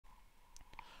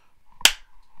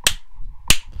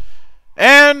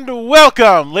And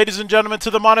welcome, ladies and gentlemen, to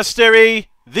the monastery,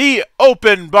 the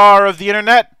open bar of the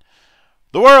internet,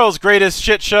 the world's greatest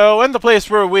shit show, and the place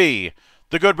where we,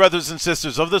 the good brothers and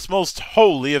sisters of this most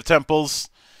holy of temples,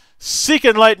 seek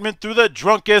enlightenment through the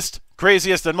drunkest,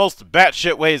 craziest, and most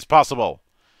batshit ways possible.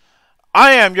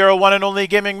 I am your one and only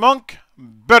gaming monk,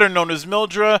 better known as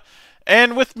Mildra,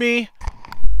 and with me,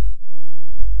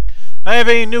 I have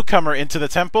a newcomer into the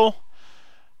temple,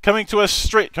 coming to us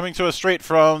straight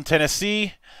from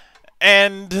Tennessee,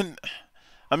 and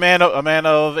a man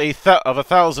of a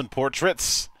thousand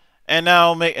portraits, and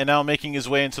now making his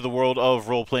way into the world of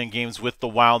role-playing games with the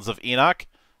Wylds of Enoch,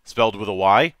 spelled with a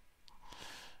Y,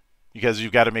 because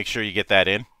you've got to make sure you get that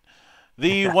in.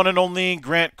 The one and only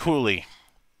Grant Cooley.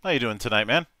 How you doing tonight,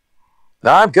 man?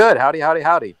 No, I'm good. Howdy, howdy,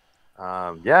 howdy.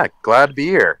 Yeah, glad to be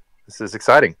here. This is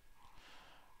exciting.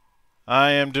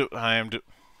 I'm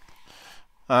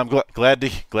glad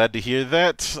to hear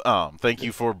that. Thank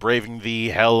you for braving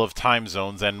the hell of time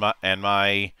zones and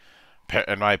my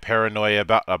paranoia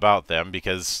about them,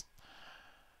 because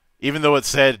even though it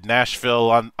said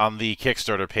Nashville on the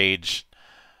Kickstarter page,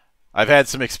 I've had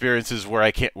some experiences where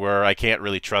I can't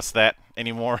really trust that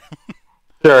anymore.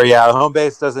 Sure, yeah, home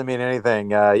base doesn't mean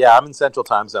anything. Yeah, I'm in Central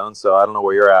Time Zone, so I don't know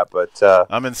where you're at, but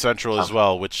I'm in Central as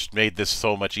well, which made this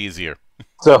so much easier.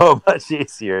 So much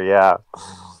easier, yeah.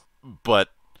 But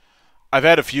I've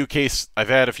had a few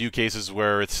cases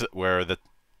where the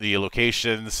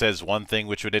location says one thing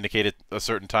which would indicate a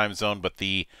certain time zone, but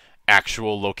the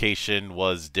actual location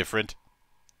was different.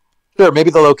 Sure, maybe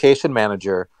the location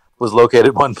manager was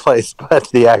located one place, but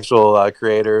the actual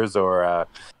creators or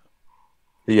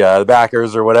the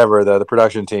backers or whatever, the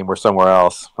production team were somewhere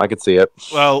else. I could see it.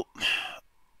 Well,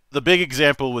 the big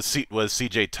example was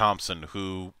C.J. Thompson,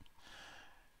 who,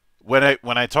 when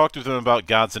I talked with him about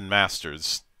Gods and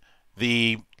Masters,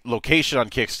 the location on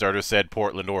Kickstarter said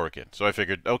Portland, Oregon. So I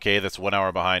figured, okay, that's 1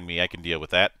 hour behind me. I can deal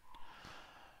with that.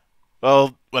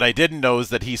 Well, what I didn't know is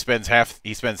that he spends half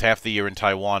the year in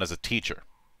Taiwan as a teacher,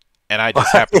 and I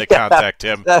just happened to contact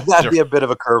him. That'd be a bit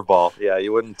of a curveball. Yeah,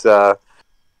 you wouldn't.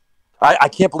 I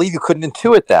can't believe you couldn't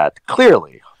intuit that.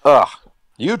 Clearly,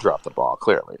 you dropped the ball.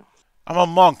 Clearly, I'm a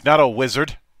monk, not a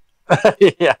wizard.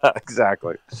 Yeah,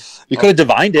 exactly. You could have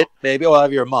divined it, maybe. Well,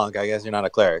 if you're a monk, I guess you're not a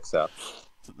cleric, so.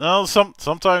 No,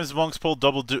 sometimes monks pull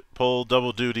double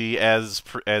duty as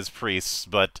priests,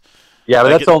 but yeah, but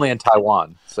that's only in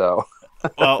Taiwan. So,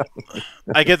 well,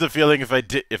 I get the feeling if I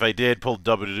did pull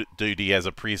double duty as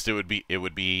a priest, it would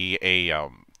be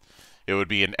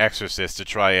an exorcist to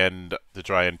try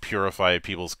and purify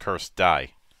people's cursed dye.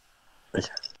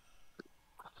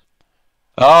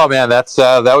 Oh man,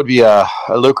 that would be a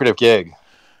lucrative gig,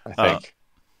 I think.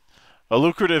 A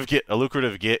lucrative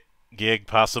gig,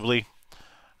 possibly.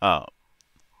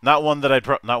 Not one that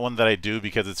I do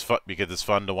because it's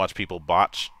fun to watch people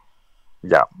botch.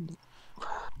 Yeah.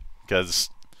 Because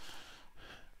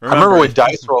I remember when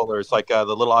dice rollers, like the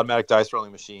little automatic dice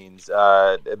rolling machines,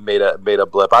 made a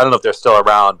blip. I don't know if they're still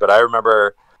around, but I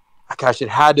remember, gosh, it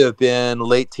had to have been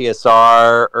late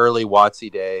TSR, early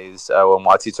WotC days when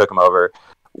WotC took them over.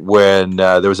 When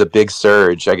there was a big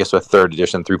surge, I guess with 3rd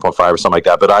edition 3.5 or something like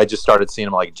that. But I just started seeing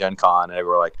them like Gen Con, and they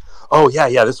were like, "Oh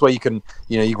yeah, this way you can,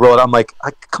 you roll it." I'm like,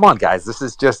 "Come on, guys, this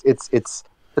is just it's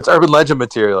urban legend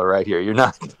material right here. You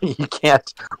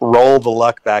can't roll the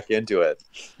luck back into it.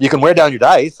 You can wear down your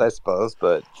dice, I suppose,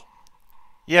 but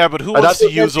yeah, but who wants to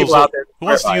use those? Who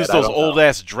wants to use those old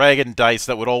ass dragon dice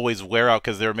that would always wear out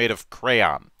because they're made of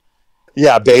crayon?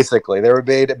 Yeah, basically, they were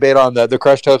made on the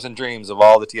crushed hopes and dreams of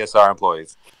all the TSR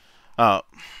employees. I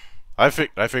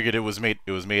figured it was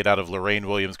made out of Lorraine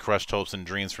Williams' crushed hopes and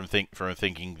dreams from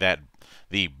thinking that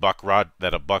a Buck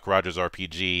Rogers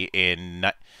RPG in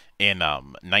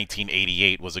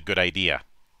 1988 was a good idea.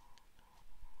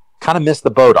 Kind of missed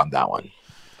the boat on that one.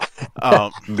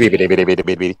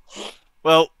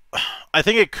 Well, I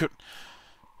think it could.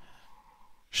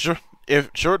 Sure.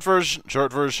 If short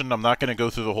version, I'm not going to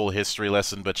go through the whole history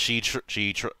lesson, but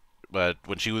but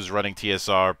when she was running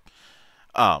TSR,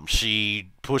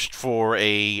 she pushed for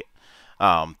a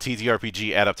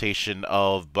TTRPG adaptation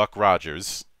of Buck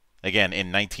Rogers again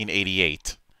in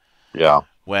 1988. Yeah.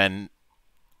 When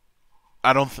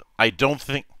I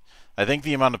think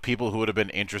the amount of people who would have been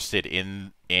interested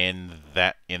in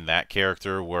that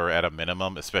character were at a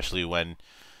minimum, especially when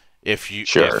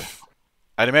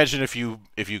I'd imagine if you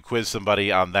quiz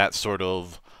somebody on that sort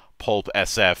of pulp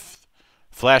SF,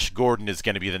 Flash Gordon is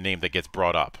going to be the name that gets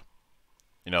brought up.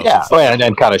 Yeah,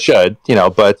 and kind of should,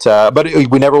 but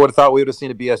we never would have thought we would have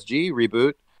seen a BSG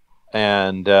reboot,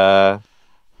 and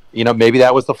maybe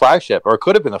that was the flagship, or it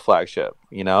could have been the flagship.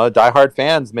 Diehard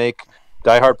fans make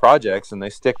diehard projects, and they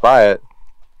stick by it.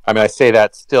 I mean, I say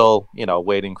that still,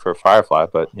 waiting for Firefly,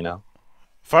 but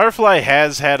Firefly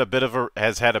has had a bit of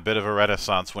a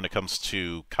renaissance when it comes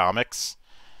to comics.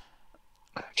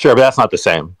 Sure, but that's not the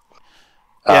same.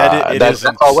 Yeah, it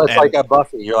isn't. It's like a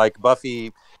Buffy. You're like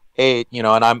Buffy 8, and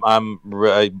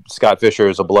I'm Scott Fisher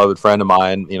is a beloved friend of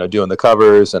mine. Doing the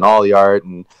covers and all the art,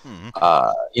 and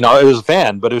it was a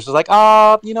fan, but it was just like,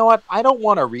 you know what? I don't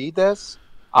want to read this.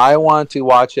 I want to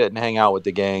watch it and hang out with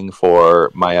the gang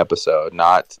for my episode.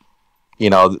 Not,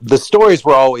 the stories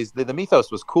were always the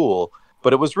mythos was cool,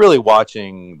 but it was really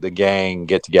watching the gang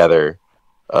get together.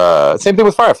 Same thing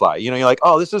with Firefly. You're like,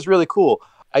 oh, this is really cool.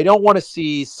 I don't want to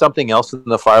see something else in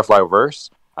the Firefly verse.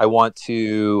 I want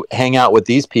to hang out with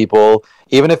these people,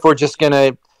 even if we're just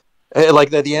gonna, like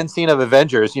the end scene of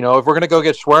Avengers. If we're gonna go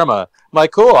get shawarma, I'm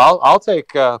like, cool. I'll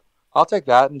take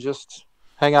that and just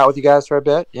hang out with you guys for a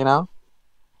bit.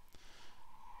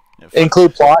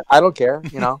 Include plot. I don't care.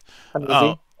 I'm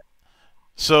easy.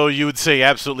 So you would say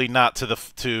absolutely not to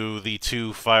the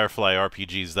two Firefly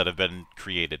RPGs that have been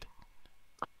created.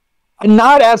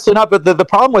 Not absolutely not, but the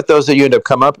problem with those that you end up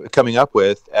coming up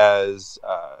with as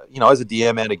as a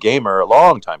DM and a gamer, a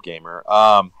long time gamer,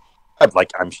 I'm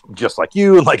just like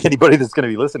you and like anybody that's going to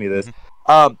be listening to this,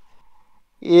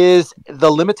 is the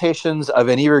limitations of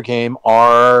any of your game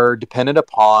are dependent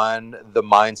upon the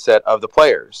mindset of the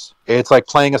players. It's like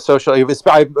playing a social.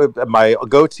 My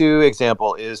go-to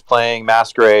example is playing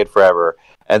Masquerade forever,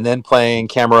 and then playing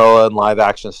Camarilla and live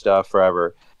action stuff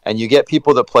forever. And you get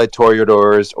people that play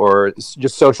Toreadors or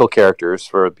just social characters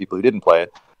for people who didn't play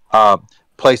it,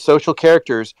 play social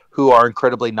characters who are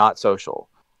incredibly not social.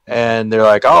 And they're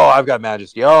like, oh, I've got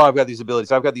majesty. Oh, I've got these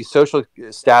abilities. I've got these social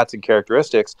stats and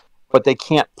characteristics, but they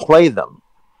can't play them.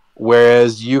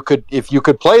 Whereas if you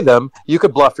could play them, you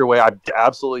could bluff your way. I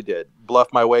absolutely did bluff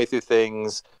my way through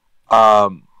things. But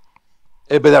I'm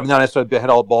not necessarily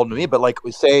head all bald to me, but like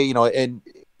we say, and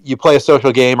you play a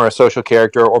social game or a social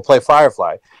character or play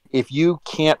Firefly, if you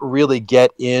can't really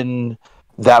get in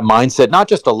that mindset, not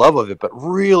just a love of it, but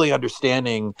really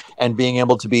understanding and being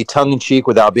able to be tongue-in-cheek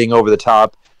without being over the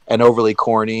top and overly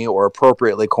corny or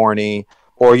appropriately corny,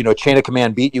 or chain of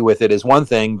command beat you with it is one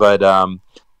thing, but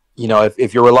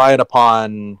if you're relying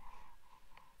upon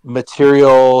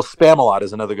material, Spamalot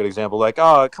is another good example. Like,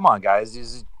 oh, come on,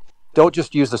 guys, don't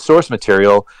just use the source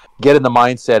material. Get in the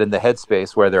mindset and the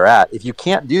headspace where they're at. If you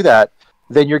can't do that,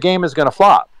 then your game is going to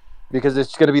flop because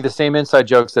it's going to be the same inside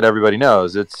jokes that everybody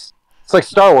knows. It's like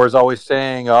Star Wars always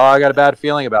saying, "Oh, I got a bad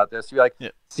feeling about this." You're like,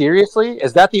 seriously?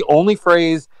 Is that the only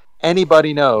phrase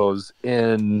anybody knows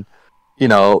in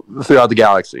throughout the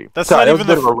galaxy? That's not even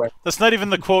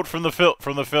the quote from the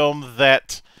film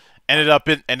that ended up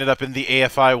in the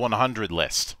AFI 100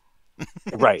 list.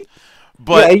 Right.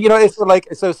 But it's like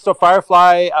so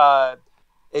Firefly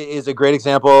is a great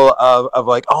example of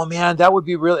like, oh man, it would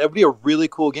be a really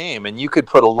cool game, and you could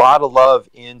put a lot of love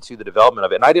into the development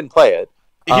of it. And I didn't play it.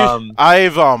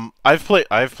 I've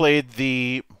played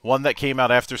the one that came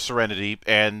out after Serenity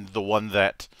and the one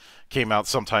that came out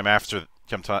sometime after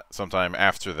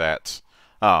that.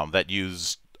 That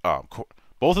used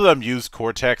both of them used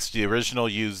Cortex. The original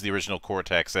used the original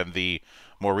Cortex, and the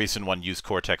more recent one used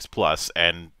Cortex Plus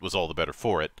and was all the better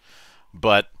for it.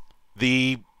 But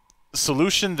the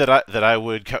solution that I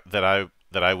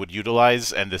would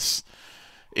utilize, and this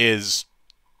is,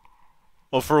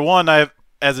 well, for one,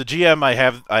 as a GM, I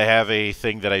have a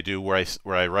thing that I do where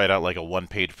I write out like a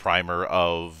one-page primer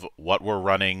of what we're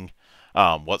running,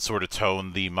 what sort of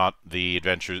tone the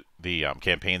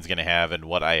campaign's going to have, and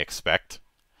what I expect.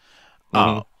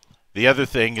 The other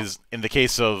thing is, in the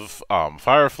case of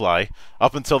Firefly,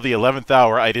 up until the 11th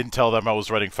hour, I didn't tell them I was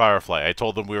running Firefly. I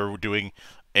told them we were doing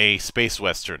a space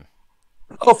western.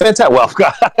 Oh, fantastic! Well,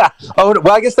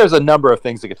 I guess there's a number of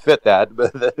things that could fit that.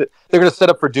 But they're going to set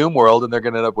up for Doom World, and they're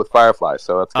going to end up with Firefly,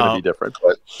 so that's going to be different.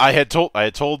 But I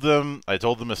told them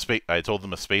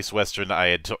a space western.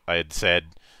 I had said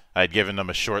I'd given them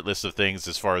a short list of things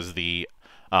as far as the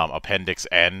Appendix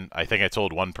N. I think I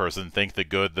told one person, think the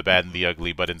good, the bad, and the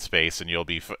ugly, but in space, and you'll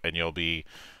be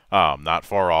not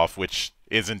far off, which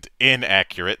isn't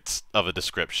inaccurate of a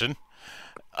description.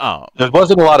 There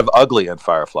wasn't a lot of ugly in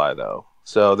Firefly, though,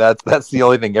 so that's the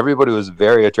only thing. Everybody was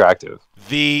very attractive.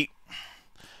 The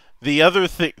other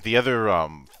thing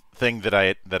that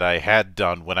I had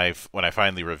done when I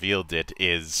finally revealed it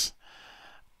is,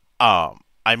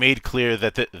 I made clear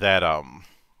that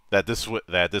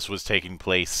this was taking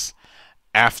place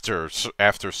after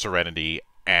Serenity,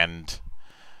 and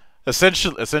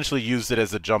essentially used it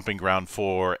as a jumping ground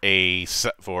for a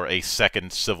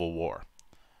second Civil War.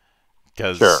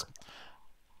 Because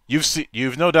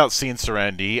you've no doubt seen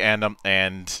Serenity,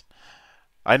 and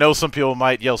I know some people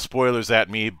might yell spoilers at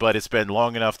me, but it's been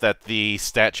long enough that the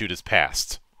statute is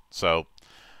passed. So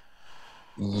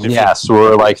yes,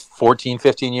 we're like 14,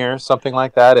 15 years, something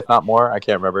like that, if not more. I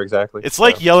can't remember exactly. It's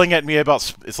like yelling at me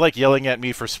about. It's like yelling at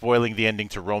me for spoiling the ending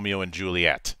to Romeo and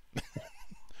Juliet.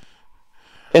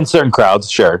 In certain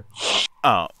crowds, sure.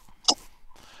 But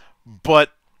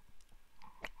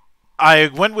I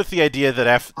went with the idea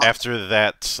that after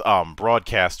that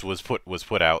broadcast was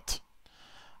put out,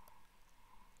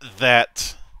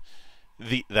 that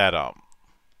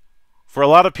for a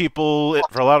lot of people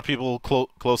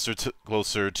closer to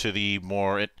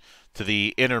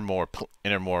the inner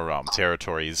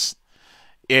territories,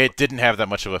 it didn't have that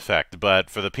much of an effect. But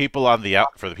for the people on the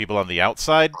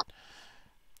outside,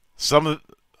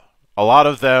 a lot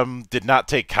of them did not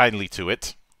take kindly to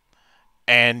it,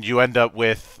 and you end up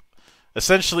with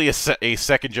essentially a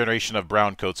second generation of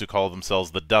browncoats who call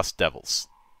themselves the Dust Devils.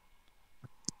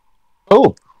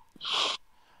 Oh.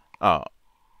 Well,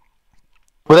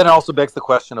 then it also begs the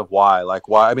question of why. Like,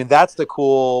 why? I mean, that's the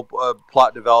cool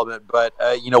plot development, but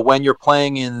you know, when you're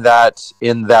playing in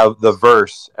the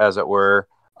verse, as it were,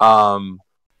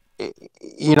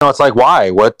 you know, it's like,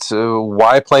 why?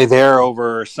 Why play there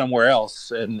over somewhere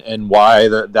else, and why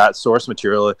that source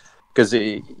material? Because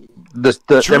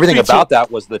everything about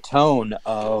that was the tone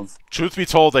of. Truth be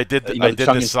told, I did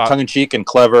this tongue-in-cheek and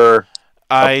clever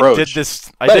approach.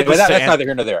 That's neither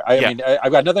here nor there. I mean,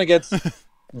 I've got nothing against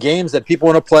games that people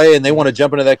want to play and they want to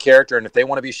jump into that character, and if they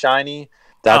want to be shiny,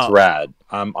 that's rad.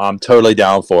 I'm totally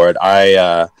down for it.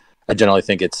 I generally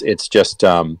think it's just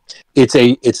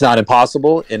it's not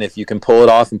impossible, and if you can pull it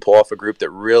off and pull off a group that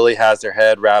really has their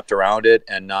head wrapped around it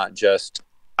and not just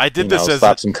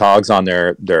slap some cogs on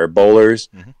their bowlers.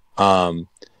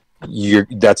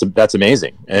 Mm-hmm. That's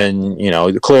amazing, and you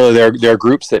know, clearly there are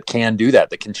groups that can do that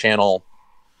can channel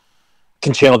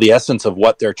the essence of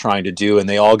what they're trying to do, and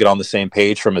they all get on the same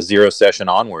page from a 0 session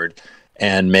onward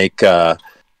and make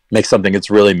something that's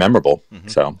really memorable. Mm-hmm.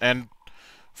 So, and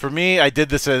for me, I did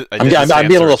this. I'm being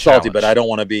a little salty, but I don't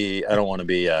want to be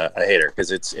a hater,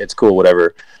 because it's cool.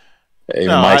 Whatever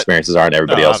my experiences aren't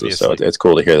everybody else's, so it's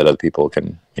cool to hear that other people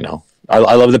can. You know,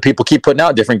 I love that people keep putting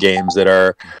out different games that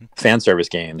are fan service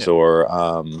games or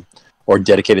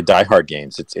dedicated diehard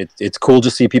games. It's cool to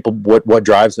see people what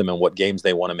drives them and what games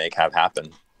they want to make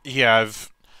happen. Yeah,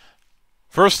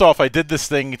 first off, I did this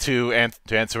thing to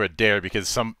answer a dare because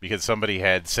somebody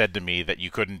had said to me that you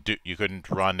couldn't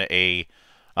run an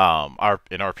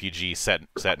RPG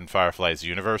set in Firefly's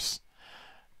universe,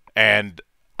 and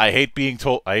I hate being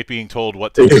told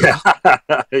what to do.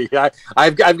 Yeah,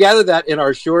 I've gathered that in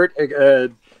our short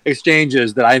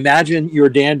exchanges that I imagine your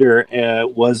dander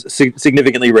was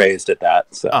significantly raised at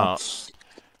that. So,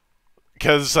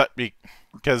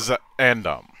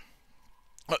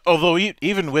 although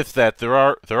even with that, there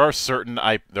are certain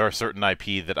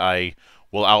IP that I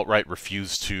will outright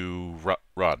refuse to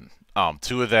run.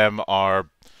 Two of them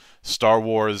are Star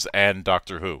Wars and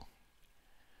Doctor Who.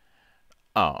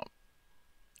 I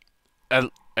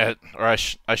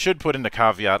should put in a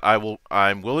caveat.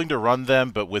 I'm willing to run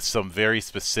them, but with some very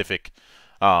specific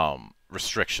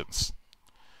restrictions.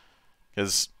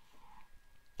 Because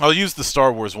I'll use the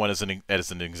Star Wars one as an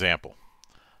example.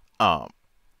 A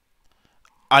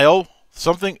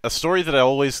story that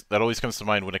always comes to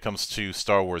mind when it comes to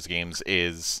Star Wars games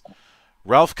is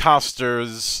Ralph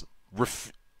Koster's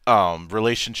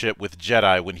relationship with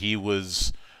Jedi when he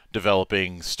was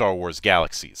developing Star Wars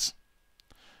Galaxies.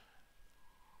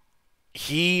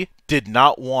 He did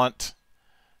not want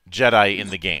Jedi in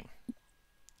the game,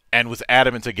 and was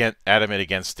adamant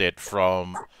against it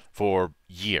for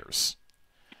years.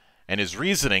 And his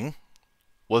reasoning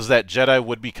was that Jedi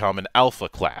would become an alpha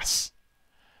class,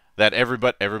 that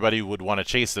everybody would want to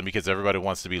chase them because everybody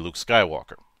wants to be Luke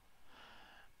Skywalker.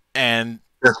 And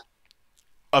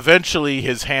eventually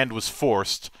his hand was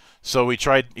forced, so he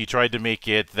tried to make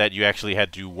it that you actually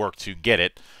had to work to get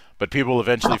it. But people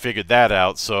eventually figured that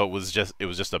out, so it was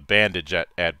just a bandage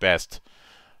at best.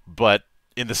 But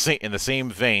in the same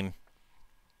vein,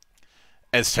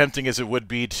 as tempting as it would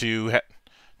be to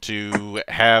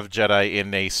have Jedi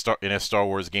in a Star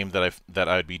Wars game that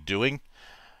I'd be doing,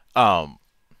 I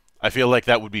feel like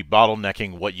that would be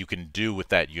bottlenecking what you can do with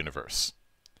that universe.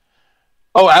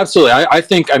 Oh, absolutely. I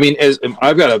think,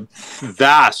 I've got a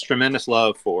vast, tremendous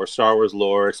love for Star Wars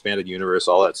lore, expanded universe,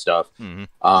 all that stuff. Mm-hmm.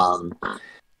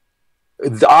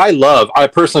 I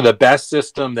personally, the best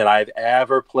system that I've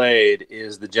ever played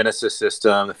is the Genesis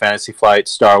system, the Fantasy Flight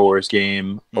Star Wars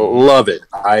game. Mm-hmm. Love it.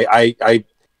 I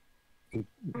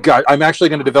I'm actually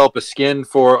going to develop a skin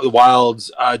for the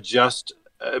Wylds just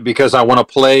because I want to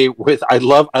play with. I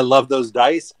love those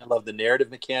dice. I love the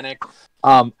narrative mechanic.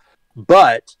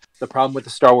 But the problem with the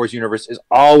Star Wars universe is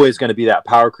always going to be that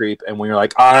power creep. And when you're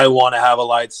like, I want to have a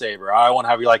lightsaber, I want to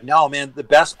have. You're like, no, man. The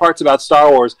best parts about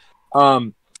Star Wars,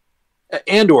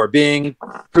 Andor being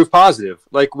proof positive.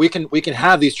 Like we can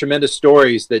have these tremendous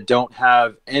stories that don't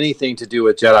have anything to do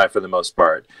with Jedi for the most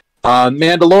part.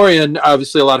 Mandalorian,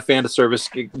 obviously, a lot of fan service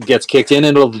gets kicked in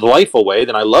a delightful way.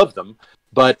 Then I love them,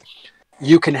 but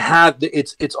you can have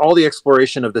it's all the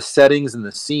exploration of the settings and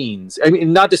the scenes. I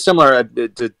mean, not dissimilar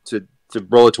to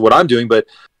roll it to what I'm doing, but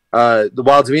the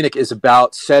Wilds of Enoch is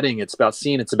about setting, it's about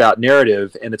scene, it's about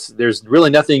narrative, and there's really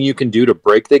nothing you can do to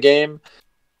break the game,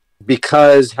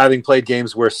 because having played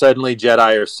games where suddenly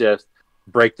Jedi or Sith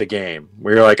break the game,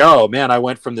 where you're like, oh man, I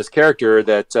went from this character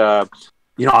that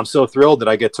I'm so thrilled that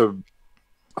I get to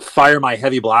fire my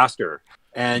heavy blaster.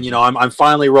 And, I'm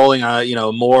finally rolling,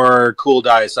 more cool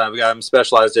dice. I'm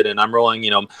specialized in it, and I'm rolling,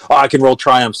 I can roll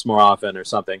triumphs more often or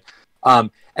something.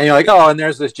 And you're like, oh, and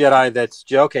there's this Jedi that's,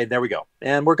 okay, there we go.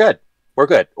 And we're good. We're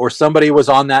good. Or somebody was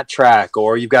on that track,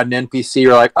 or you've got an NPC,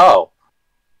 you're like, oh,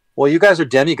 well, you guys are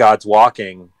demigods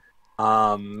walking,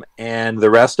 and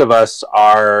the rest of us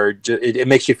are, it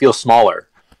makes you feel smaller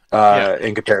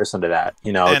in comparison to that,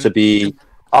 to be...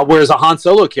 whereas a Han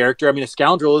Solo character, I mean, a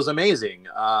scoundrel is amazing.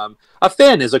 A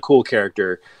Finn is a cool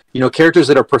character. Characters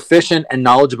that are proficient and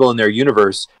knowledgeable in their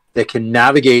universe that can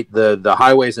navigate the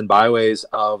highways and byways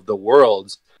of the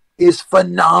worlds is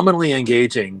phenomenally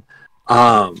engaging,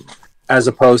 as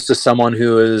opposed to someone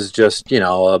who is just, I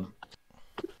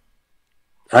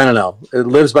don't know, it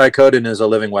lives by code and is a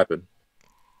living weapon.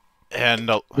 And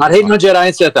not hating on Jedi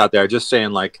and Sith out there, just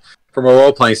saying, like, from a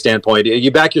role-playing standpoint,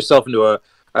 you back yourself into a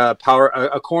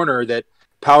corner that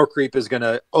power creep is going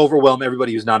to overwhelm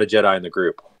everybody who's not a Jedi in the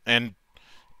group. And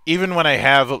even when I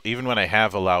have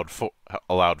allowed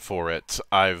for it,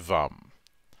 I've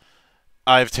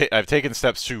taken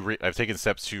steps to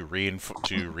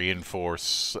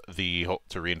reinforce the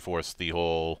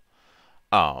whole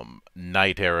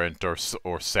knight errant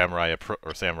or samurai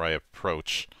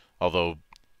approach. Although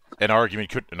an argument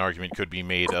could be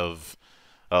made of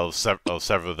several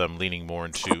of them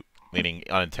leaning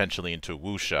unintentionally into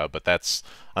wuxia, but that's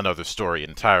another story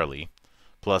entirely.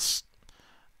 Plus,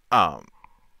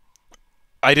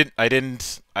 I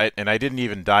didn't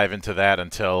even dive into that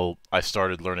until I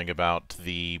started learning about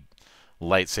the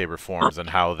lightsaber forms and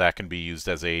how that can be used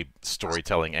as a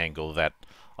storytelling angle that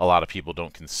a lot of people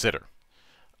don't consider.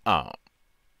 Yeah,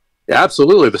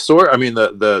 absolutely.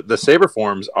 The saber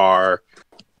forms are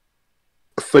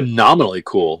phenomenally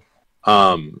cool.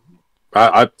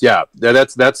 That's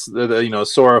the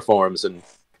Sora forms, and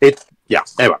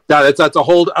anyway, that's a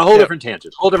whole different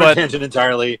tangent, tangent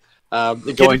entirely.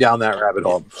 Going down that rabbit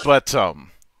hole. But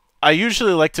I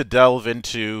usually like to delve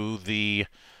into the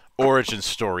origin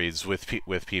stories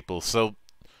with people. So,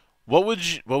 what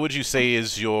would you say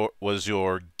was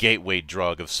your gateway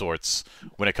drug of sorts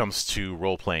when it comes to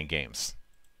role playing games?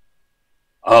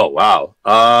 Oh wow.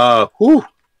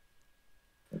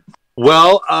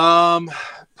 Well,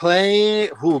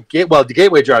 the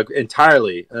gateway drug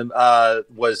entirely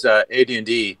was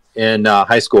AD&D in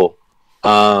high school.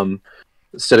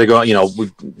 Instead of going,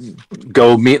 we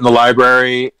go meet in the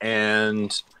library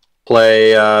and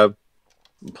play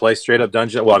straight up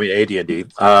dungeon. Well, I mean AD&D,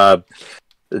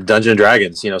 Dungeons and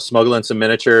Dragons. Smuggling some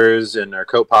miniatures in our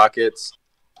coat pockets.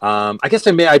 I guess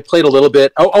I played a little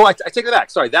bit. I take that back.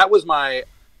 Sorry, that was my.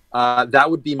 That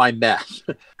would be my meth.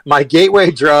 My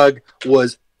gateway drug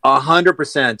was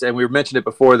 100%, and we mentioned it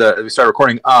before we started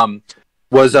recording.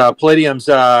 Was Palladium's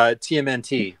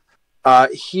TMNT.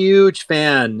 Huge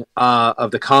fan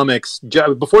of the comics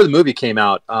before the movie came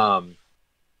out, and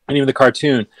even the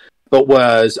cartoon. But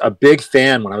was a big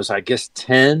fan when I was, I guess,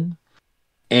 10.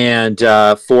 And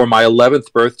for my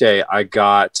 11th birthday, I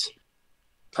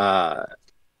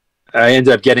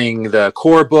ended up getting the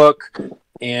core book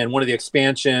and one of the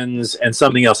expansions and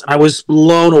something else. And I was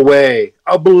blown away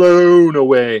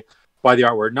by the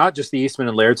artwork. Not just the Eastman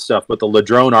and Laird stuff, but the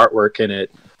Ladrone artwork in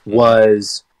it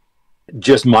was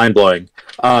just mind-blowing.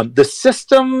 The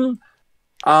system,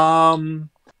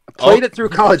 played it through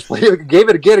college, gave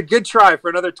it a good try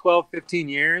for another 12, 15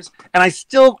 years. And I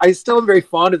still am very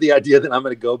fond of the idea that I'm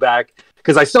going to go back,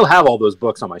 because I still have all those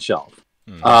books on my shelf.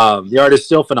 The art is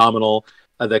still phenomenal.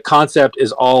 The concept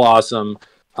is all awesome.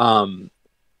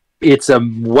 It's a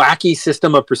wacky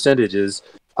system of percentages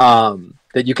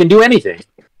that you can do anything.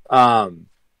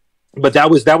 But that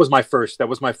was my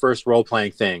first role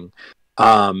playing thing.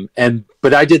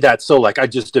 But I did that, so like I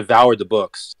just devoured the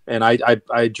books, and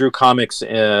I drew comics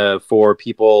for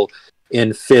people in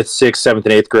 5th, 6th, 7th,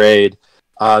 and 8th grade.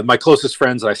 My closest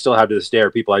friends that I still have to this day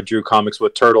are people I drew comics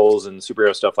with, turtles and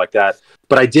superhero stuff like that.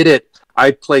 But I did it.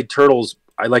 I played turtles.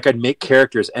 I'd make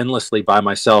characters endlessly by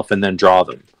myself and then draw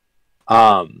them.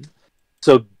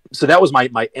 So that was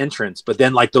my entrance. But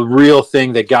then like the real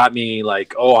thing that got me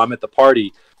like, oh, I'm at the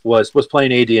party was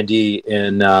playing AD&D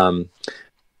in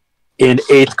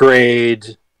 8th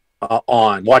grade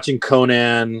on watching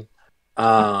Conan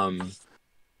and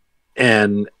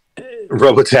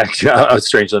Robotech,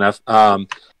 strangely enough,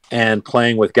 and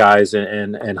playing with guys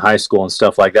in high school and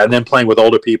stuff like that, and then playing with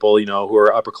older people, you know, who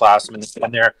are upperclassmen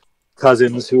and their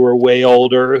cousins who were way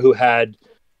older, who had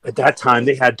at that time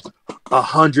they had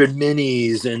 100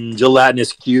 minis and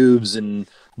gelatinous cubes and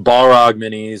Balrog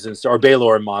minis or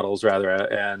Baylor models rather,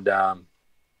 and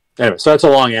anyway, so that's a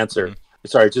long answer. Mm-hmm.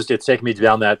 Sorry, it's taking me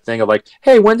down that thing of like,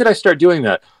 hey, when did I start doing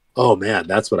that? Oh man,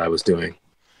 that's what I was doing.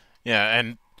 Yeah,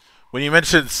 and when you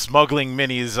mentioned smuggling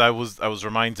minis, I was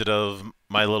reminded of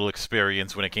my little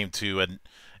experience when it came to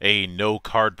a no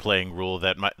card playing rule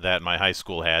that my high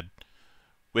school had,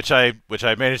 which I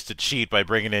managed to cheat by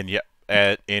bringing in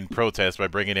protest by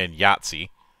bringing in Yahtzee.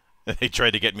 They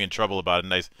tried to get me in trouble about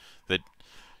it, and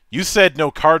you said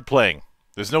no card playing.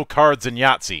 There's no cards in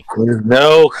Yahtzee. There's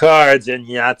no cards in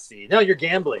Yahtzee. No, you're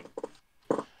gambling.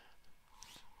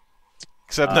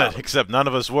 Except none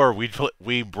of us were.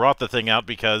 We brought the thing out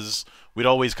because we'd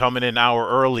always come in an hour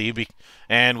early,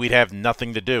 and we'd have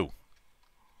nothing to do.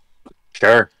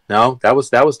 Sure. No, that was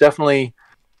definitely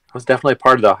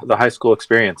part of the high school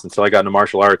experience until I got into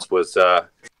martial arts. Was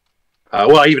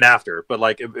well, even after, but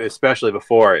like especially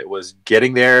before, it was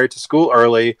getting there to school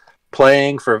early,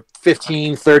 playing for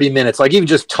 15, 30 minutes, like even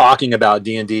just talking about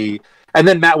D&D. And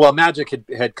then Magic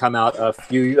had come out a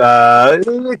few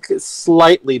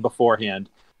slightly beforehand.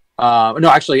 No,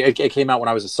 actually, it came out when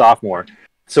I was a sophomore.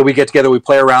 So we get together, we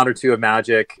play a round or two of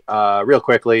Magic real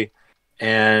quickly,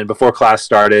 and before class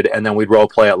started, and then we'd role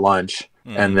play at lunch,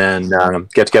 and then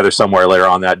get together somewhere later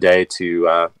on that day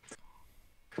to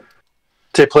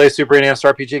play super enhanced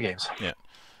RPG games. Yeah,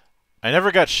 I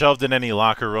never got shoved in any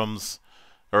locker rooms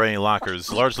or any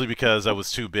lockers, largely because I was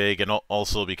too big, and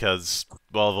also because,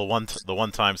 well, the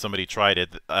one time somebody tried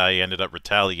it, I ended up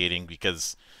retaliating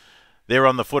because they were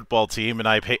on the football team, and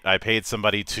I paid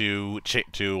somebody to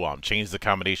change the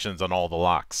combinations on all the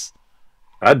locks.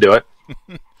 I'd do it.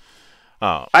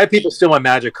 I had people steal my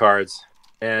Magic cards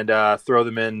and throw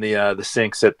them in the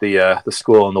sinks at the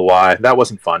school in the Y. That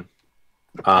wasn't fun.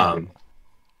 But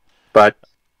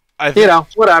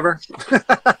whatever.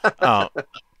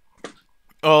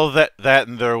 Well, that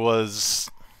and there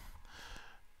was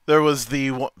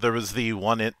the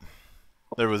one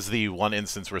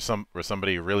instance where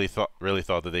somebody really thought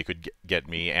that they could get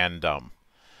me, and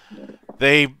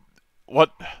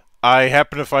I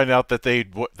happened to find out that they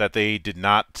did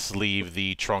not leave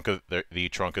the trunk of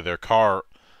their car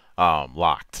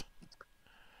locked.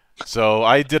 So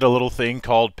I did a little thing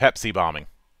called Pepsi bombing,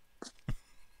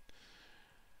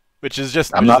 which is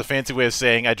a fancy way of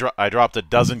saying I dropped a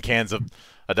dozen cans of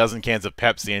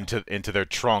Pepsi into their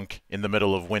trunk in the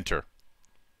middle of winter.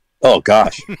 Oh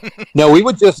gosh. No, we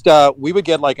would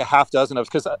get like a half dozen of,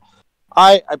 because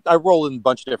I rolled in a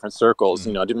bunch of different circles.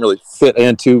 You know, I didn't really fit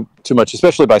in too much,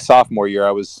 especially by sophomore year.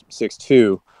 I was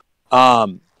 6'2".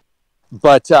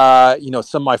 But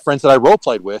some of my friends that I role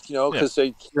played with, because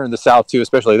here in the South too,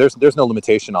 especially, there's no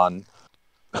limitation on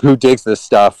who digs this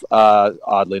stuff.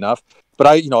 Oddly enough, but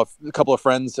a couple of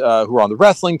friends who were on the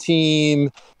wrestling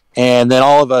team, and then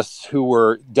all of us who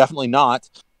were definitely not.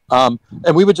 And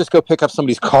we would just go pick up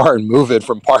somebody's car and move it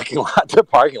from parking lot to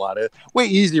parking lot. It's way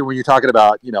easier when you're talking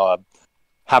about, a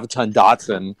half-a-ton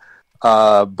Datsun.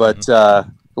 But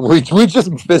we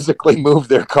just physically moved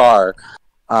their car,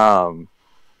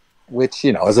 which,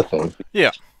 is a thing.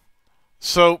 Yeah.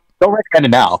 So don't recommend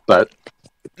it now, but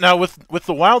now with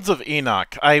the Wylds of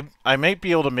Enoch, I might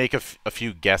be able to make a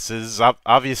few guesses.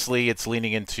 Obviously, it's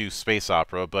leaning into space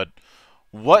opera, but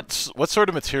what sort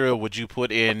of material would you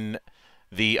put in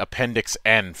the Appendix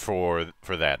N for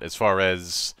that, as far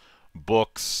as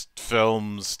books,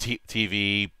 films,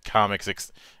 TV, comics,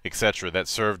 etc., that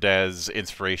served as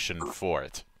inspiration for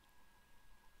it?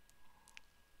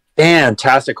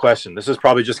 Fantastic question. This is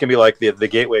probably just gonna be like the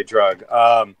gateway drug.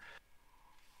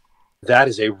 That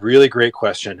is a really great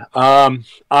question.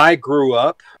 I grew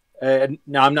up, and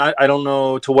now I don't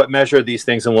know to what measure these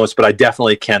things influence, but I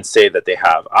definitely can say that they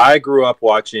have. I grew up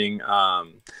watching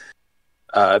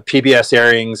PBS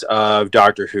airings of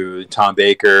Doctor Who, Tom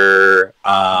Baker,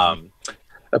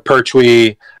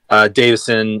 Pertwee,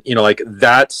 Davison, you know, like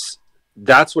that's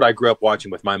what I grew up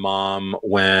watching with my mom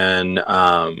when,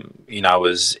 you know, I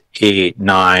was 8,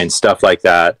 9, stuff like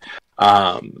that.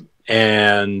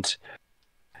 And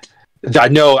I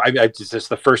know I just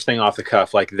the first thing off the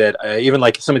cuff, like that, even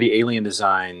like some of the alien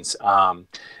designs,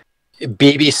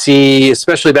 BBC,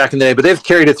 especially back in the day, but they've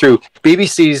carried it through.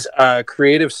 BBC's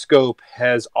creative scope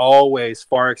has always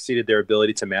far exceeded their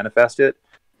ability to manifest it,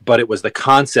 but it was the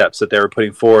concepts that they were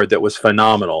putting forward that was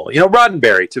phenomenal. You know,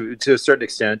 Roddenberry to a certain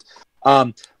extent,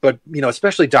 but you know,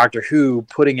 especially Doctor Who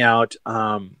putting out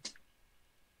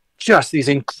just these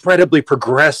incredibly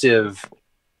progressive,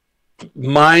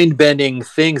 mind-bending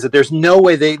things that there's no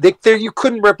way they you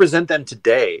couldn't represent them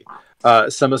today.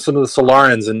 Some of the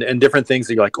Solarans and different things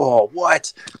that you're like, oh,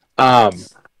 what?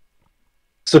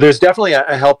 So there's definitely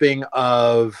a helping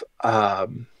of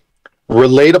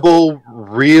relatable,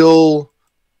 real,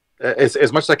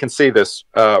 as much as I can say this,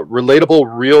 relatable,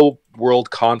 real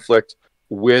world conflict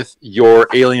with your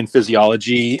alien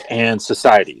physiology and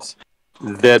societies.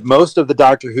 That most of the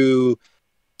Doctor Who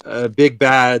big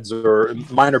bads or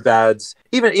minor bads,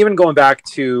 even going back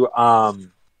to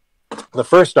the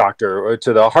first Doctor or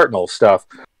to the Hartnell stuff,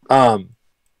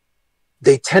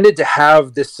 they tended to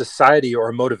have this society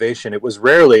or motivation. It was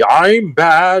rarely, I'm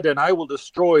bad and I will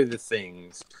destroy the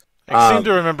things. I seem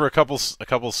to remember a couple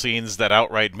scenes that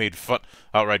outright made fun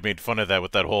of that,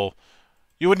 with that whole,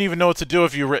 you wouldn't even know what to do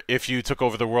if you took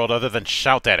over the world other than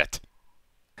shout at it.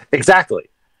 Exactly.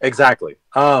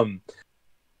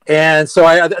 And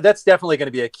so that's definitely going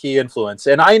to be a key influence.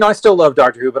 And I still love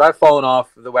Doctor Who, but I've fallen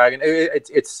off the wagon.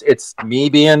 It's me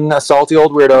being a salty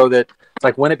old weirdo that,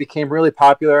 like, when it became really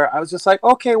popular, I was just like,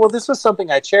 okay, well, this was something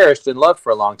I cherished and loved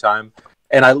for a long time.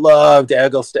 And I loved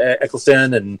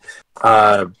Eccleston, and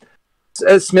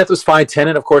Smith was fine.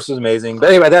 Tennant, of course, was amazing. But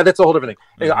anyway, that's a whole different thing.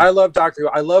 Anyway, I love Doctor Who.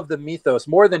 I love the mythos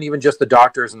more than even just the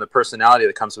doctors and the personality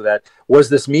that comes with that. Was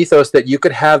this mythos that you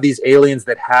could have these aliens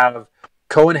that have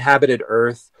co-inhabited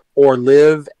Earth or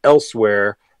live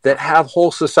elsewhere, that have whole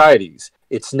societies.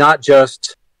 It's not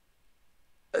just,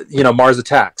 you know, Mars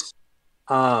Attacks.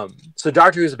 So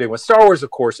Doctor Who is a big one. Star Wars,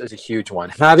 of course, is a huge one.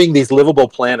 Having these livable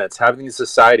planets, having these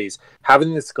societies,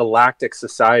 having this galactic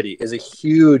society is a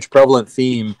huge prevalent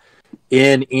theme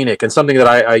in Enoch, and something that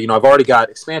I've already got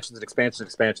expansions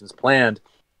planned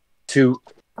to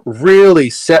really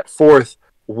set forth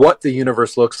what the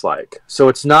universe looks like. So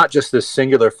it's not just this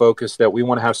singular focus that we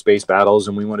want to have space battles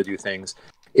and we want to do things.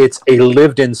 It's a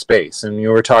lived-in space. And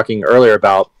you were talking earlier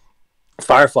about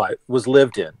Firefly was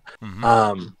lived in.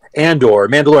 Andor,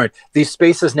 Mandalorian. These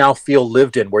spaces now feel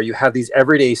lived in, where you have these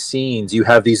everyday scenes, you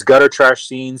have these gutter trash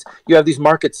scenes, you have these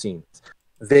market scenes.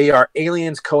 They are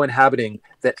aliens co-inhabiting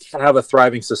that have a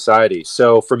thriving society.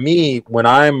 So for me, when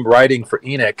I'm writing for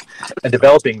Enoch and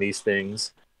developing these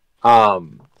things,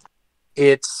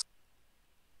 it's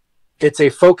a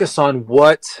focus on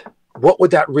what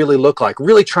would that really look like,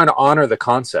 really trying to honor the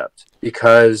concept,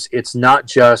 because it's not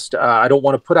just I don't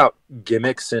want to put out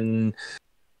gimmicks and,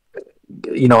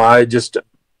 you know, I just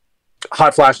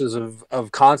hot flashes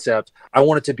of concept. I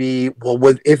want it to be,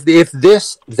 well, if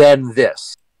this, then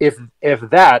this, if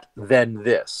that, then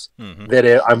this.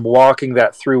 That I'm walking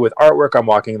that through with artwork, I'm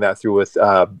walking that through with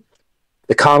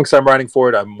the comics I'm writing for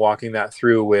it, I'm walking that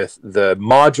through with the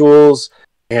modules.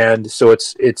 And so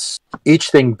it's each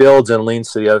thing builds and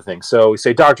leans to the other thing. So we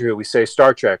say Doctor Who, we say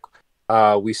Star Trek,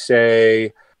 we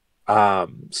say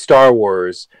Star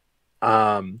Wars.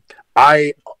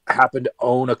 I happen to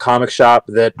own a comic shop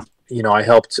that, you know, I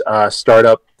helped start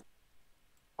up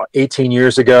 18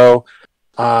 years ago.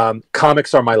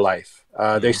 Comics are my life.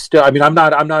 They still, I mean, I'm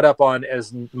not up on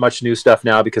as much new stuff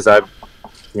now because I'm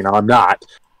not.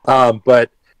 But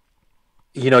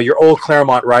you know, your old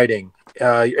Claremont writing,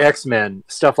 your X-Men,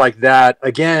 stuff like that.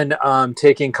 Again,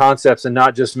 taking concepts and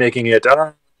not just making it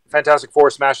Fantastic Four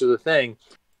smashes the thing.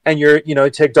 And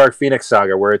take Dark Phoenix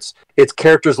Saga, where it's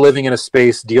characters living in a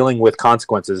space dealing with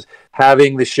consequences,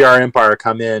 having the Shi'ar Empire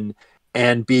come in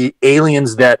and be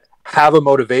aliens that have a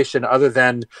motivation other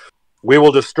than we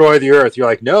will destroy the Earth. You're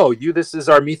like, no, this is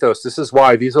our mythos. This is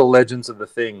why. These are legends of the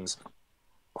things.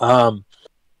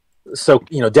 So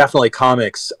definitely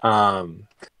comics.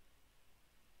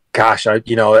 Gosh, I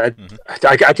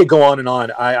could go on and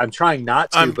on. I'm trying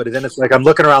not to, but then it's like I'm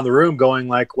looking around the room going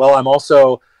like, well, I'm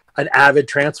also an avid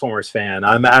Transformers fan.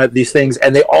 I'm at these things,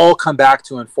 and they all come back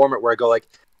to inform it, where I go like,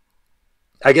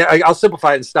 I'll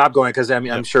simplify it and stop going, because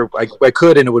I'm sure I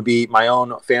could, and it would be my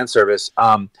own fan service.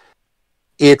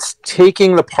 It's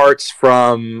taking the parts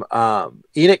from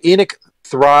Enoch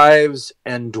thrives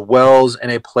and dwells in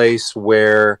a place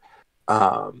where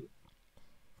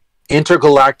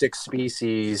intergalactic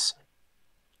species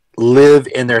live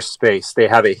in their space. They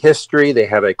have a history, they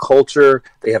have a culture,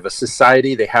 they have a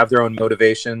society, they have their own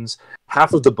motivations.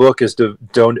 Half of the book is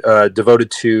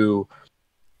devoted to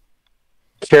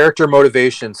character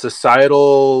motivation,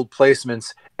 societal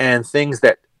placements, and things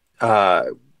that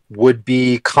would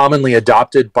be commonly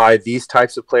adopted by these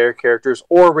types of player characters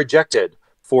or rejected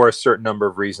for a certain number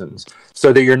of reasons.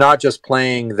 So that you're not just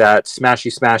playing that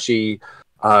smashy,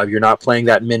 you're not playing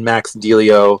that min-max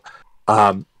dealio.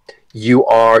 You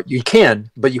can,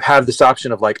 but you have this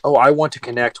option of like, oh, I want to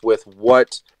connect with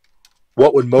what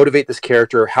would motivate this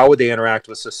character, how would they interact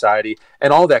with society,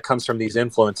 and all that comes from these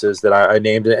influences that I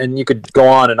named, and you could go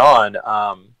on and on.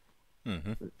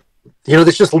 You know,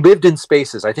 this just lived in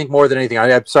spaces, I think, more than anything.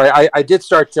 I'm sorry, I did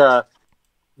start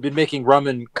been making rum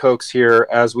and cokes here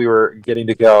as we were getting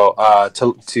to go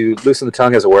to loosen the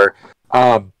tongue, as it were.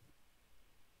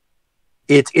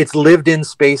 It's lived in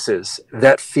spaces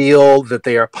that feel that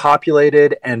they are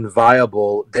populated and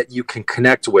viable, that you can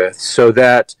connect with, so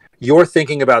that you're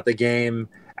thinking about the game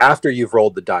after you've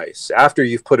rolled the dice, after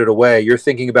you've put it away. You're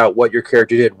thinking about what your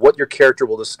character did, what your character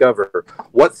will discover,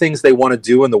 what things they want to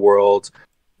do in the world,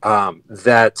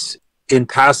 that in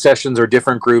past sessions or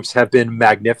different groups have been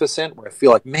magnificent, where I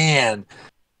feel like, man,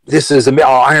 this is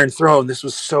Iron Throne, this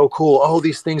was so cool. Oh,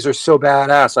 these things are so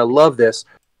badass. I love this.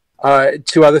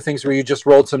 To other things where you just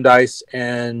rolled some dice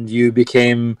and you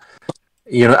became,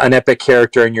 you know, an epic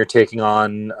character and you're taking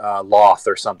on Loth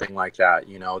or something like that,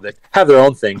 you know, that have their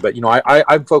own thing. But, you know,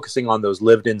 I'm focusing on those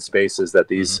lived-in spaces that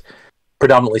these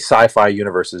predominantly sci-fi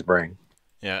universes bring.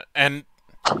 Yeah, and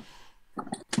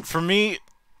for me,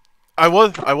 I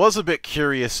was a bit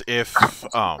curious if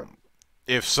more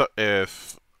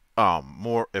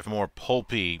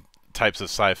pulpy types of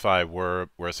sci-fi were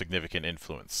a significant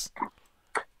influence.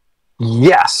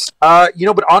 Yes, you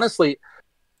know, but honestly,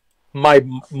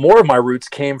 more of my roots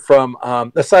came from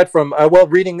aside from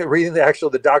reading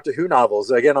the Doctor Who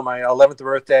novels. Again, on my 11th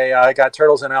birthday, I got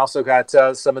Turtles, and I also got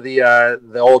some of the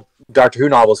old Doctor Who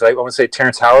novels. I want to say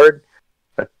Terrence Howard,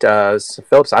 but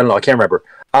Phillips. I don't know. I can't remember.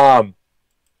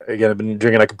 Again, I've been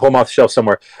drinking. I can pull them off the shelf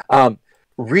somewhere.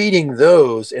 Reading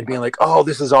those and being like, "Oh,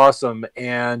 this is awesome,"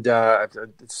 and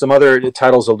some other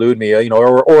titles elude me, you know,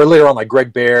 or later on like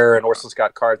Greg Bear and Orson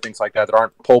Scott Card, things like that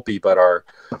aren't pulpy but are,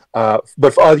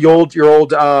 your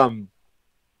old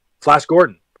Flash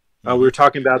Gordon. We were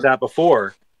talking about that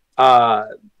before.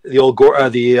 The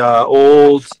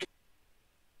old.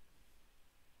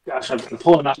 Gosh, I'm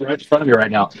pulling them out right in front of me right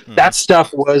now. That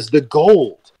stuff was the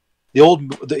gold. You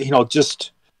know,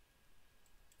 just.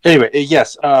 Anyway,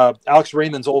 yes, Alex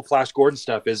Raymond's old Flash Gordon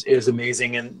stuff is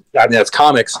amazing, and I mean that's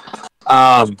comics.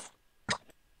 But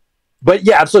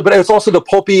yeah, absolutely. But it's also the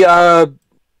pulpy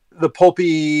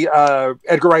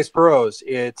Edgar Rice Burroughs.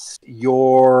 It's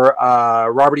your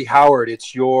Robert E. Howard.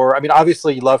 It's your, I mean,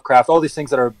 obviously Lovecraft. All these things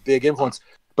that are big influence,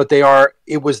 but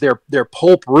it was their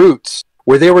pulp roots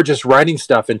where they were just writing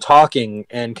stuff and talking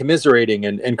and commiserating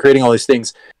and creating all these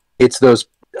things. It's those.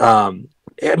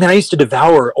 I mean, I used to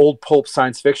devour old pulp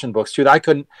science fiction books too. That I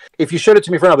couldn't. If you showed it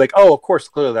to me in front, I'd be like, "Oh, of course,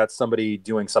 clearly that's somebody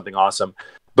doing something awesome."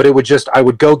 But I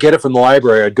would go get it from the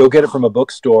library. I'd go get it from a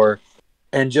bookstore,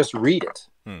 and just read it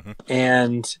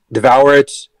and devour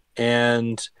it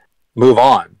and move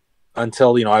on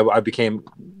until, you know, I became,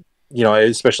 you know,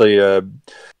 especially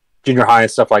junior high and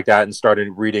stuff like that, and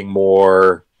started reading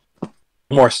more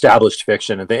established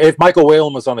fiction. And if Michael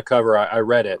Whalen was on the cover, I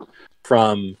read it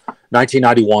from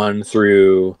 1991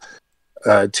 through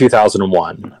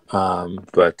 2001.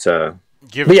 But yeah,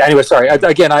 anyway, sorry.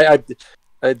 The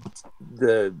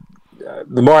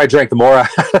more I drank, the more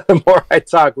I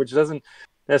talk, which doesn't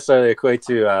necessarily equate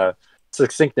to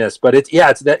succinctness. But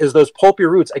it's those pulpy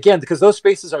roots again, because those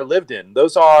spaces are lived in.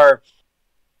 Those are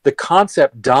the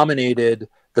concept dominated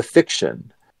the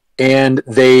fiction, and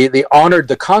they honored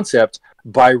the concept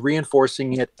by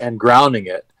reinforcing it and grounding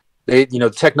it. They, you know,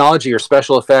 technology or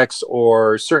special effects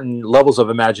or certain levels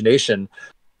of imagination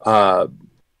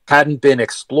hadn't been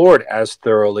explored as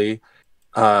thoroughly,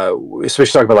 especially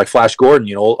talking about like Flash Gordon,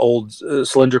 you know, old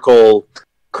cylindrical,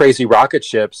 crazy rocket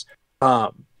ships.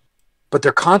 But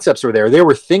their concepts were there. They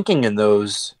were thinking in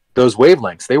those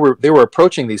wavelengths. They were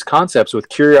approaching these concepts with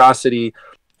curiosity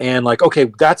and like,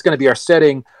 okay, that's going to be our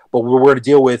setting, but what we're going to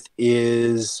deal with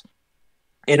is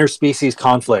interspecies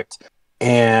conflict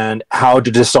and how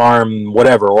to disarm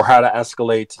whatever, or how to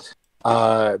escalate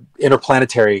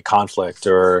interplanetary conflict,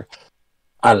 or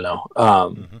I don't know.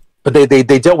 But they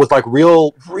dealt with like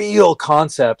real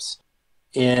concepts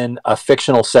in a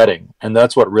fictional setting, and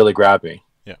that's what really grabbed me.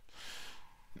 Yeah.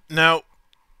 Now,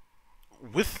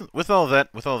 with all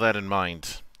that in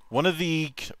mind, one of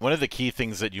the key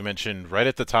things that you mentioned right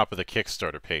at the top of the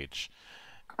Kickstarter page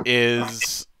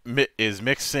is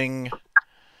mixing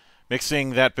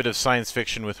that bit of science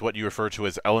fiction with what you refer to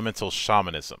as elemental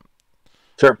shamanism.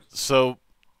 Sure. So,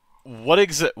 what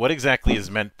exactly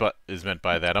is meant by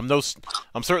that?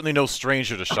 I'm certainly no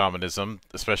stranger to shamanism,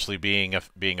 especially being a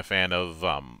fan of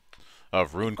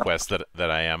RuneQuest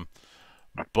that I am,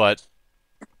 but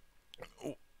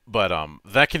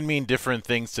that can mean different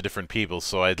things to different people.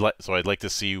 So I'd like to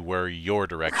see where your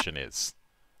direction is.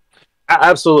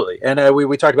 Absolutely, and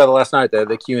we talked about it last night,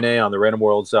 the Q&A on the Random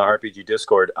Worlds RPG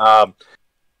Discord,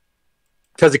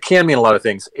 because it can mean a lot of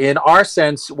things. In our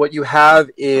sense, what you have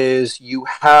is you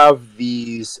have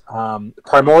these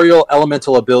primordial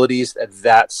elemental abilities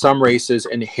that some races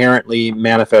inherently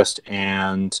manifest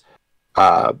and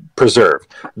preserve.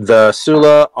 The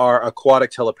Sula are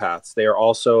aquatic telepaths. They are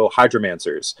also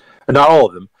hydromancers. Not all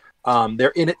of them. They're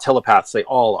innate telepaths. They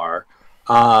all are,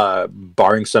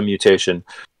 barring some mutation.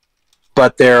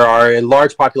 But there are a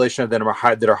large population of them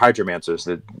that are hydromancers,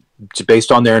 that based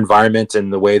on their environment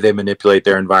and the way they manipulate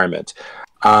their environment.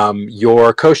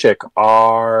 Your Koshik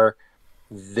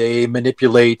they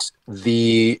manipulate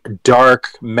the dark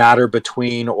matter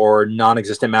between, or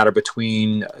non-existent matter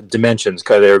between dimensions,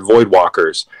 because they're void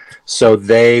walkers. So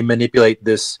they manipulate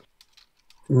this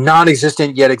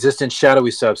non-existent yet existent shadowy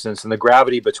substance and the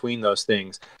gravity between those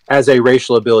things as a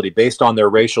racial ability based on their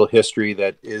racial history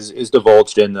that is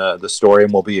divulged in the story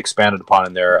and will be expanded upon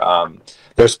in their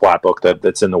splat book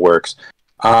that's in the works.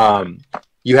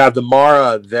 You have the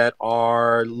Mara that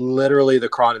are literally their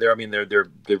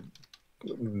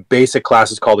basic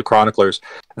class is called the Chroniclers.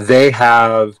 They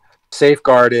have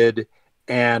safeguarded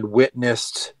and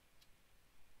witnessed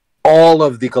all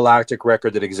of the galactic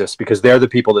record that exists, because they're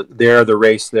the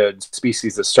race, the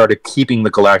species that started keeping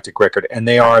the galactic record, and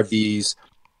they are these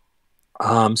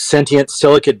sentient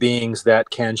silicate beings that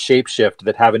can shapeshift,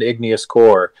 that have an igneous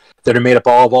core, that are made up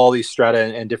of all these strata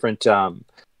and different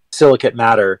silicate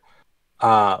matter.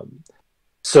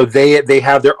 So they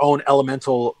have their own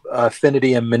elemental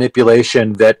affinity and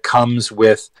manipulation that comes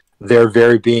with their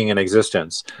very being and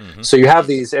existence. Mm-hmm. So you have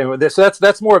these, and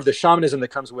that's more of the shamanism that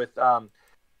comes with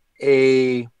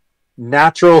a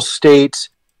natural state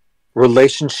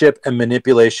relationship and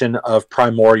manipulation of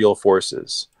primordial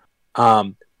forces.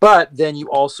 But then you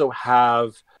also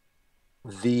have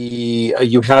these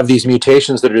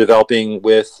mutations that are developing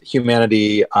with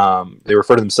humanity. They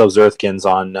refer to themselves Earthkins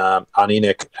on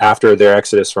Enoch after their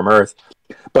exodus from Earth.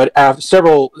 But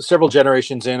several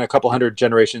generations in, a couple hundred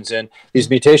generations in,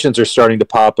 these mutations are starting to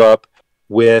pop up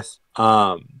with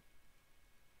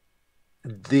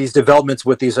these developments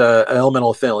with these elemental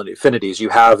affinities. You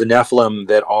have the Nephilim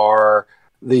that are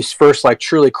these first, like,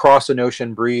 truly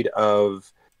cross-ocean breed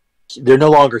of. They're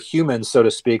no longer humans, so to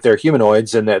speak. They're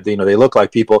humanoids, and that they look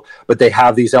like people, but they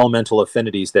have these elemental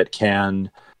affinities that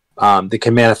can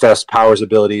manifest powers,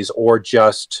 abilities, or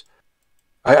just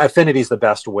affinity is the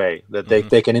best way that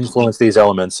they can influence these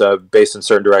elements based in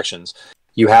certain directions.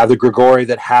 You have the Grigori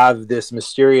that have this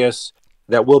mysterious,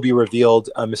 that will be revealed,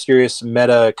 a mysterious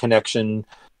meta connection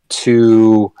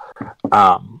to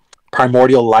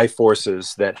primordial life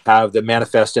forces that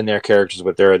manifest in their characters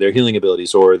with their healing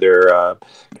abilities or their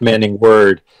commanding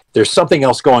word. There's something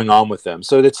else going on with them.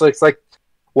 So it's like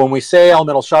when we say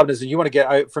elemental shamanism, I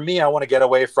want to get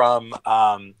away from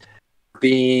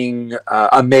being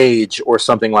a mage or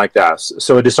something like that.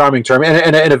 So a disarming term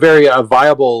and a very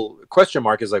viable question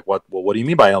mark is like, what do you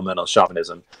mean by elemental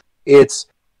shamanism? It's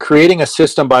creating a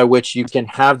system by which you can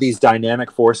have these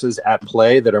dynamic forces at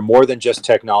play that are more than just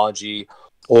technology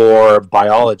or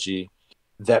biology,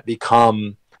 that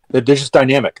they're just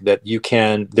dynamic, that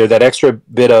they're that extra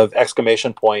bit of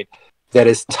exclamation point that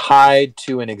is tied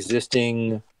to an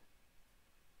existing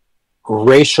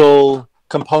racial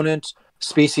component,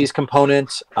 species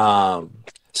component,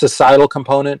 societal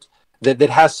component that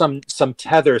has some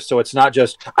tether. So it's not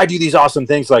just, I do these awesome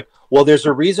things, like, well, there's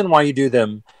a reason why you do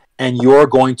them, and you're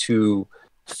going to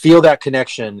feel that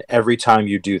connection every time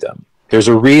you do them. There's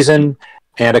a reason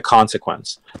and a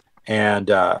consequence. And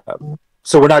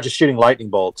so we're not just shooting lightning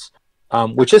bolts,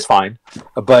 which is fine,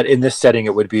 but in this setting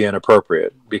it would be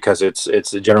inappropriate, because it's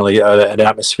generally an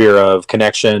atmosphere of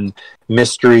connection,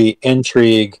 mystery,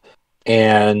 intrigue,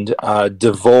 and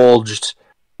divulged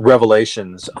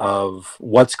revelations of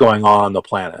what's going on the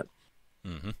planet.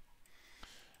 Mm-hmm.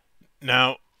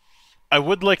 Now, I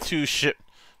would like to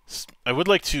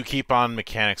keep on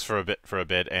mechanics for a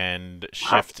bit and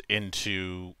shift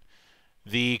into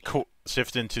the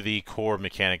core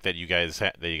mechanic that you guys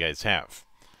have.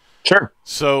 Sure.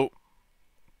 So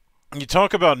you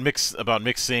talk about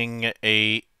mixing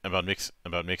a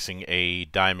about mixing a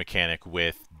die mechanic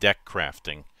with deck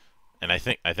crafting, and I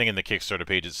think in the Kickstarter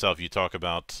page itself you talk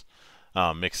about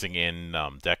mixing in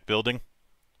deck building.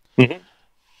 Mm-hmm.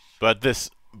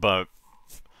 But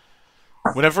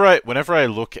whenever I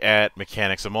look at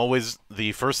mechanics,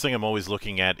 the first thing I'm always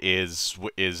looking at is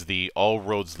the all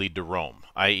roads lead to Rome,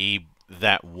 i.e.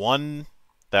 that one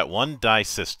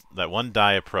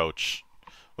die approach,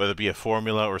 whether it be a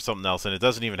formula or something else, and it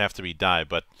doesn't even have to be die,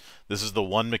 but this is the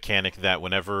one mechanic that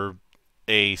whenever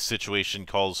a situation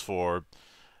calls for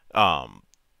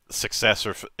success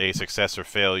or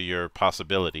failure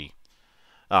possibility,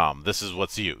 this is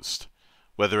what's used.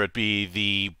 Whether it be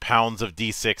the pounds of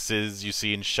d6s you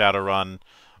see in Shadowrun,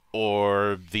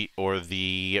 or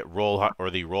the roll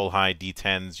high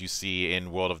d10s you see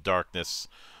in World of Darkness,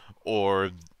 or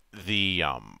the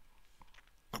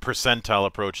percentile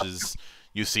approaches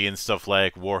you see in stuff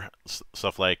like Warhammer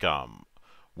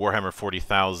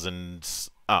 40,000,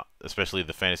 especially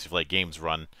the Fantasy Flight Games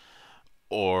run,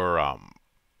 or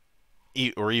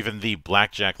even the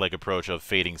blackjack-like approach of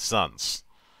Fading Suns.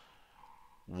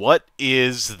 What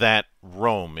is that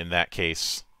Rome in that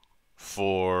case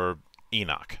for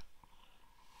Enoch?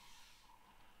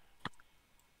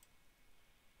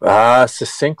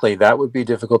 Succinctly, that would be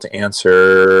difficult to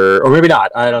answer, or maybe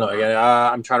not. I don't know. Again,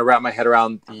 I'm trying to wrap my head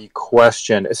around the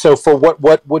question. So, for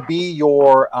what would be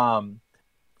your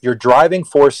driving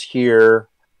force here?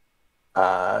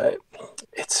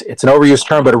 It's an overused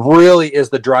term, but it really is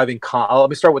the driving. Let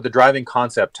me start with the driving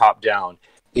concept, top down,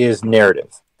 is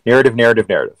narrative.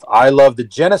 I love the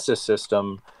Genesis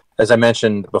system, as I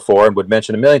mentioned before, and would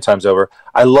mention a million times over.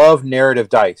 I love narrative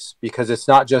dice because it's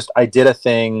not just I did a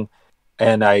thing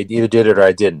and I either did it or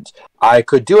I didn't. I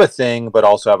could do a thing, but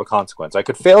also have a consequence. I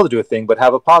could fail to do a thing, but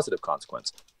have a positive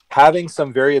consequence. Having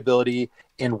some variability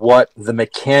in what the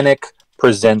mechanic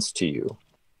presents to you,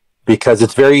 because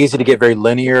it's very easy to get very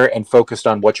linear and focused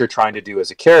on what you're trying to do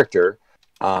as a character.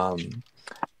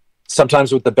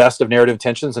 Sometimes with the best of narrative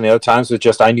intentions, and the other times with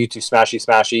just I need to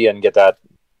smashy and get that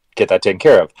taken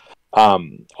care of.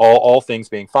 All things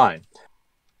being fine.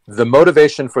 The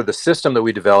motivation for the system that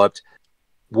we developed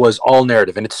was all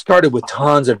narrative, and it started with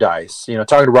tons of dice. You know,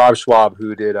 talking to Rob Schwab,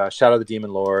 who did Shadow of the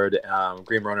Demon Lord,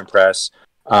 Green Ronin Press,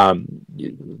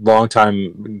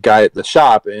 longtime guy at the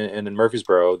shop in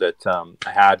Murfreesboro that I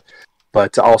had,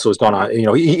 but also has gone on. You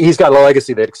know, he's got a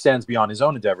legacy that extends beyond his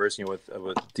own endeavors. You know,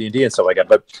 with D&D and stuff like that.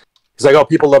 But he's like, oh,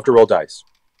 people love to roll dice.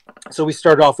 So we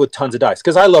started off with tons of dice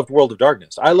because I loved World of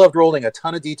Darkness. I loved rolling a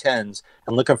ton of D10s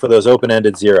and looking for those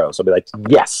open-ended zeros. I'll be like,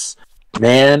 yes,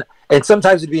 man. And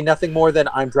sometimes it'd be nothing more than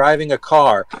I'm driving a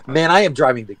car. Man, I am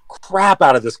driving the crap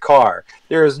out of this car.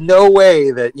 There is no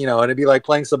way that, you know, and it'd be like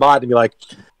playing Sabat and be like,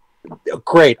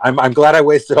 great, I'm glad I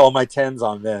wasted all my 10s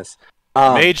on this.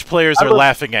 Mage players are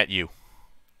laughing at you.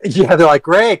 Yeah, they're like,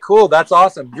 great, cool, that's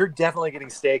awesome. You're definitely getting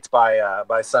staked by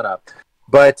sunup.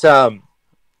 But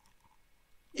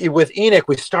with Enoch,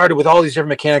 we started with all these different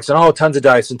mechanics and tons of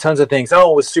dice and tons of things.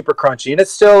 Oh, it was super crunchy, and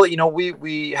it's still, you know,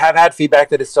 we have had feedback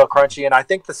that it's still crunchy, and I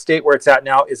think the state where it's at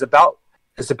now is about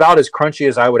as crunchy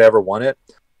as I would ever want it.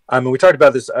 I mean, we talked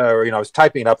about this. You know, I was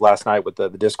typing it up last night with the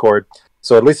Discord,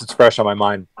 so at least it's fresh on my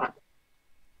mind.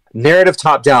 Narrative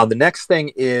top down. The next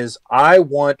thing is I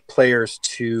want players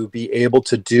to be able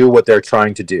to do what they're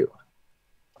trying to do.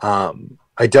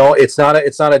 It's not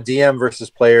a DM versus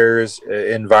players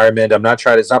environment.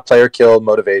 It's not player killed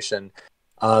motivation.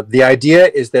 The idea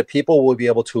is that people will be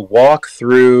able to walk,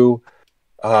 struggle,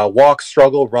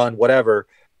 run, whatever,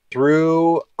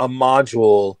 through a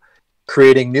module,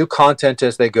 creating new content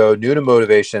as they go, new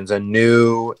motivations and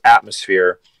new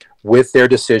atmosphere with their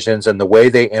decisions and the way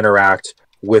they interact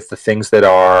with the things that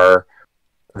are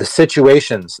the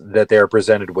situations that they're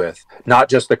presented with, not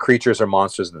just the creatures or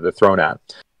monsters that they're thrown at.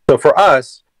 So for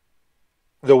us,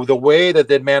 the way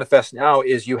that it manifests now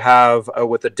is you have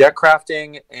with the deck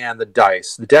crafting and the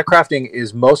dice. The deck crafting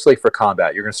is mostly for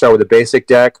combat. You're going to start with a basic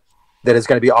deck that is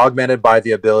going to be augmented by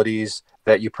the abilities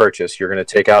that you purchase. You're going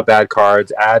to take out bad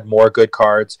cards, add more good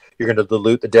cards. You're going to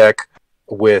dilute the deck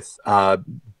with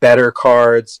better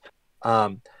cards.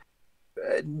 Not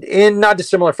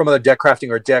dissimilar from other deck crafting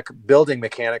or deck building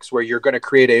mechanics, where you're going to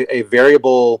create a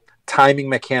variable timing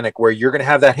mechanic where you're going to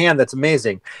have that hand that's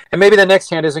amazing, and maybe the next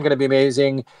hand isn't going to be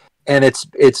amazing, and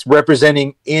it's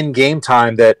representing in game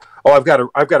time that I've got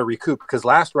to recoup because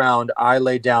last round I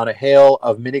laid down a hail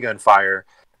of minigun fire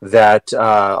that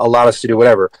allowed us to do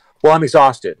whatever. Well, I'm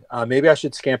exhausted. Maybe I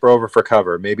should scamper over for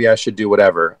cover. Maybe I should do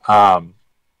whatever.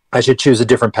 I should choose a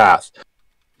different path.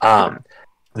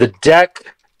 The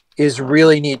deck is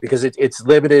really neat because it's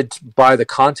limited by the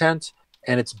content,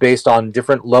 and it's based on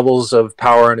different levels of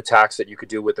power and attacks that you could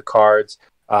do with the cards.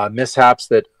 Mishaps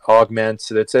that augment.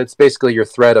 So it's basically your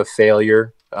threat of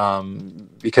failure,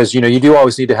 because you do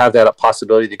always need to have that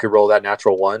possibility that you could roll that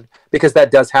natural one, because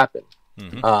that does happen.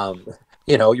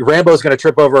 Your Rambo's going to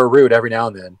trip over a root every now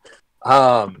and then.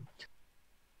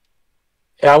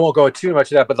 I won't go into too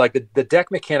much of that, but like the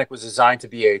deck mechanic was designed to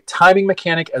be a timing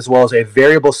mechanic as well as a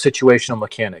variable situational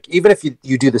mechanic. Even if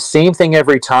you do the same thing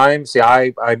every time, say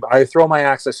I throw my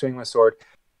axe, I swing my sword.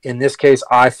 In this case,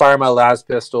 I fire my las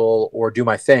pistol or do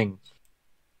my thing.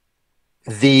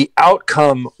 The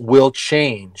outcome will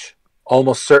change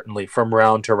almost certainly from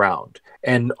round to round.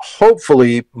 And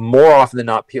hopefully, more often than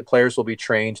not, players will be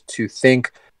trained to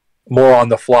think more on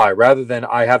the fly, rather than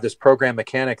I have this program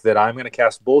mechanic that I'm going to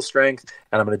cast bull strength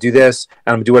and I'm going to do this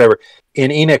and I'm going to do whatever.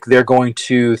 In Enoch, they're going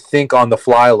to think on the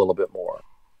fly a little bit more.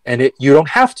 And you don't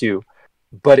have to,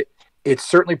 but it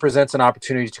certainly presents an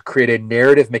opportunity to create a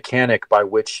narrative mechanic by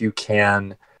which you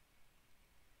can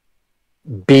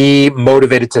be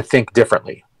motivated to think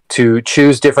differently, to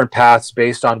choose different paths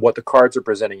based on what the cards are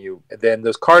presenting you. And then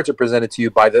those cards are presented to you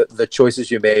by the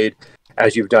choices you made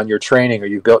as you've done your training or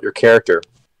you've built your character.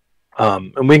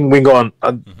 And we can go on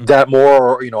that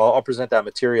more, or I'll present that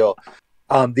material.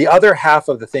 The other half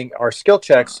of the thing, our skill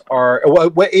checks are,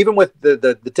 even with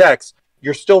the decks,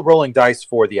 you're still rolling dice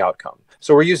for the outcome.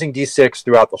 So we're using D6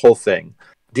 throughout the whole thing.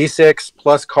 D6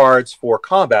 plus cards for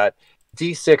combat,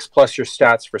 D6 plus your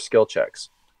stats for skill checks.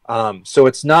 So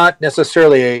it's not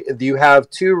necessarily you have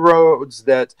two roads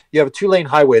you have a 2-lane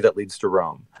highway that leads to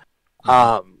Rome.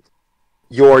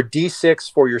 Your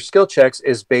D6 for your skill checks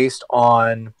is based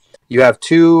on, you have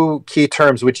two key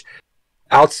terms, which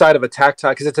outside of a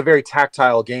tactile, because it's a very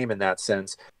tactile game in that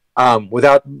sense,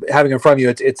 without having in front of you,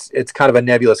 it's kind of a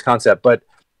nebulous concept, but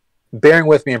bearing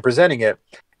with me and presenting it,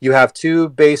 you have two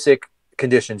basic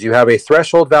conditions. You have a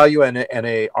threshold value and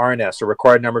a RNS, a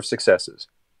required number of successes.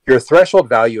 Your threshold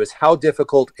value is how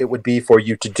difficult it would be for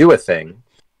you to do a thing.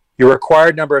 Your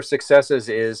required number of successes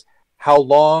is how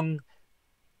long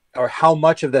or how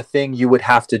much of the thing you would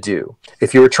have to do.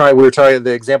 If we were trying,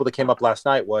 the example that came up last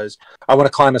night was, I want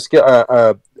to climb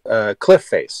a cliff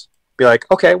face. Be like,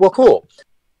 okay, well, cool.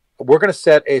 We're going to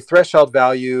set a threshold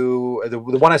value. The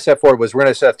one I set forward was, we're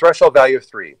going to set a threshold value of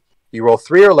 3. You roll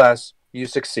 3 or less, you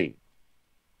succeed.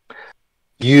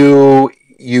 You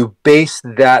base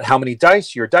that, how many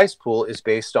dice, your dice pool is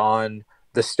based on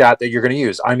the stat that you're going to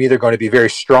use. I'm either going to be very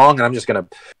strong and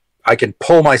I can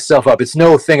pull myself up. It's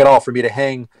no thing at all for me to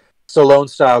hang Stallone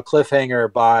style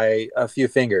cliffhanger by a few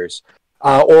fingers.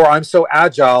 Or I'm so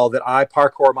agile that I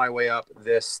parkour my way up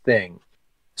this thing.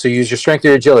 So you use your strength or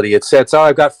your agility. It sets,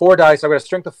 I've got 4 dice. I've got a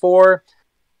strength of 4.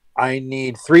 I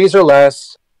need 3s or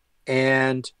less.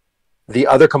 And the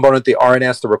other component, the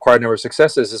RNS, the required number of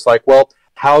successes, is like, well,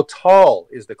 how tall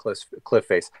is the cliff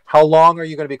face? How long are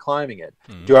you going to be climbing it?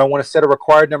 Do I want to set a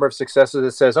required number of successes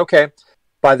that says, okay,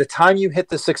 by the time you hit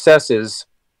the successes,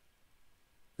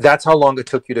 that's how long it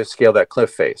took you to scale that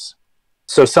cliff face.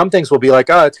 So some things will be like,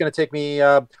 it's going to take me,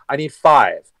 I need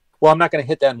 5. Well, I'm not going to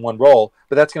hit that in one roll,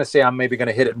 but that's going to say I'm maybe going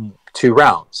to hit it in 2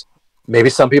 rounds. Maybe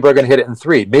some people are going to hit it in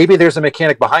 3. Maybe there's a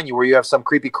mechanic behind you where you have some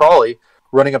creepy crawly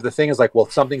running up the thing, is like, well,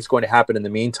 something's going to happen in the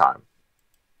meantime.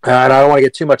 And I don't want to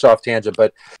get too much off tangent,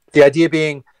 but the idea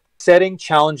being setting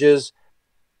challenges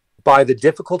by the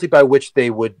difficulty by which they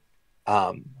would,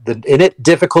 the innate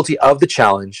difficulty of the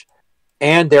challenge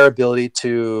and their ability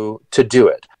to do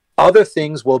it. Other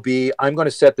things will be, I'm going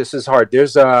to set, this is hard.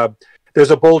 There's a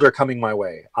boulder coming my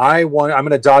way. I'm going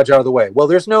to dodge out of the way. Well,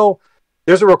 there's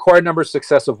a required number of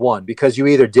success of 1, because you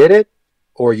either did it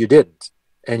or you didn't.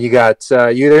 And you got,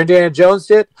 you either Indiana Jones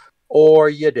did or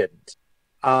you didn't.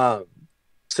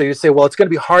 So you say, well, it's going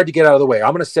to be hard to get out of the way.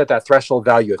 I'm going to set that threshold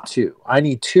value of 2. I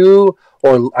need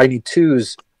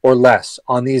 2s or less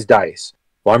on these dice.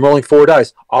 Well, I'm rolling 4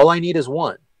 dice. All I need is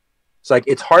 1. It's like,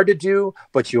 it's hard to do,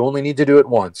 but you only need to do it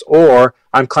once. Or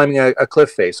I'm climbing a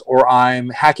cliff face, or I'm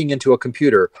hacking into a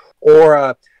computer,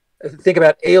 or think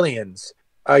about aliens.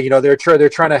 They're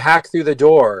trying to hack through the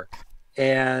door,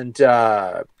 and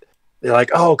they're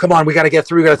like, oh, come on, we got to get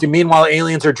through. Meanwhile,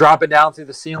 aliens are dropping down through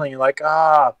the ceiling. You're like,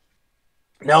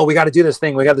 no, we got to do this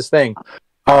thing. We got this thing.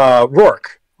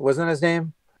 Rourke, wasn't his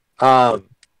name?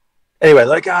 Anyway,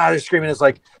 like, they're screaming. It's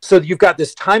like, so you've got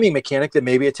this timing mechanic that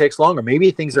maybe it takes longer.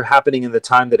 Maybe things are happening in the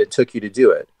time that it took you to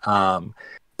do it.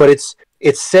 But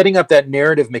it's setting up that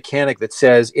narrative mechanic that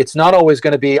says it's not always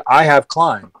going to be, I have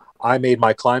climb. I made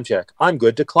my climb check. I'm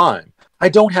good to climb. I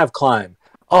don't have climb.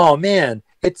 Oh man,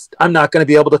 I'm not going to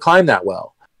be able to climb that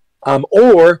well.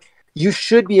 Or you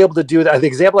should be able to do that. The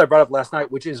example I brought up last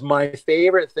night, which is my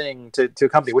favorite thing to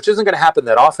accompany, which isn't going to happen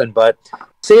that often, but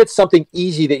say it's something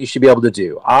easy that you should be able to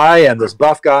do. I am this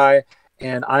buff guy,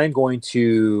 and I'm going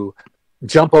to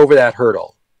jump over that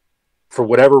hurdle for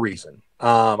whatever reason.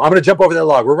 I'm going to jump over that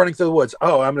log. We're running through the woods.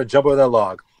 Oh, I'm going to jump over that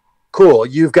log. Cool.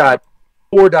 You've got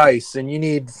 4 dice, and you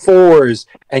need 4s,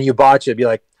 and you botch it. Be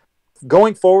like,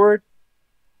 going forward,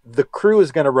 the crew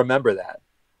is going to remember that.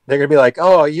 They're going to be like,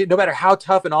 oh, no matter how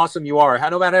tough and awesome you are,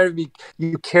 no matter how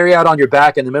you carry out on your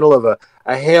back in the middle of a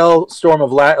hailstorm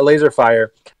of laser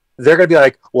fire, they're going to be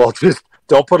like, well, just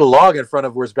don't put a log in front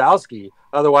of Wrzbowski,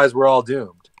 otherwise we're all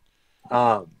doomed.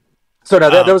 So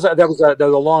now that was a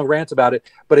long rant about it,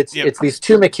 but it's these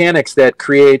two mechanics that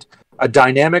create a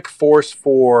dynamic force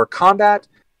for combat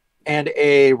and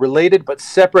a related but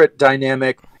separate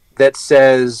dynamic that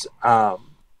says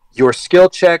your skill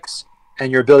checks and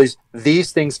your abilities,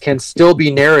 these things can still be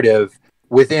narrative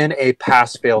within a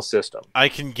pass-fail system. I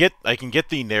can get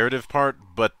the narrative part,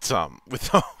 but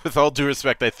with all due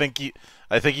respect, I think you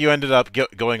ended up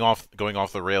going off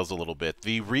the rails a little bit.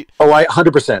 I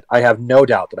 100%. I have no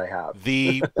doubt that I have.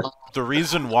 The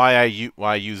reason why I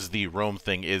use the Rome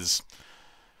thing is,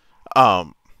 as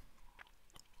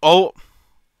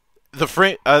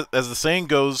the saying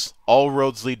goes, all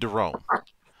roads lead to Rome.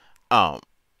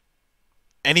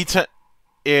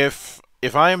 If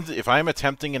I'm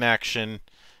attempting an action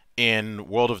in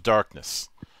World of Darkness,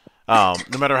 no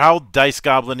matter how dice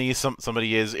goblin-y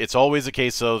somebody is, it's always a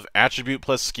case of attribute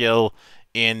plus skill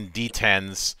in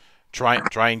D10s. Try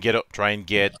and get a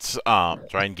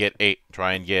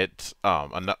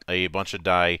bunch of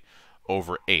die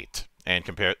over 8 and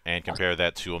compare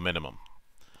that to a minimum.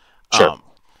 Sure.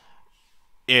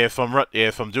 If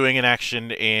I'm doing an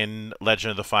action in Legend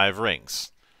of the Five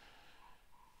Rings,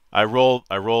 I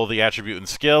roll the attribute and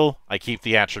skill. I keep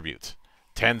the attribute.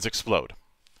 10s explode.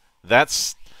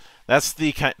 That's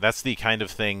the kind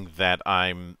of thing that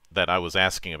I was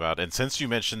asking about. And since you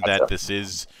mentioned that this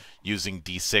is using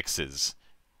D6s,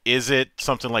 is it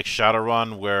something like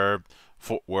Shadowrun where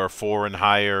 4 and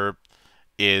higher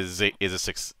is a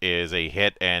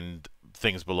hit and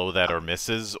things below that are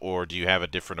misses, or do you have a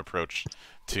different approach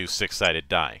to 6-sided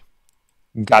die?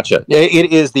 Gotcha.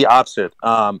 It is the opposite.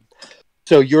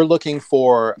 So you're looking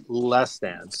for less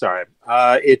than. Sorry.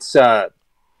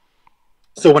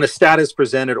 So when a stat is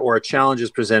presented or a challenge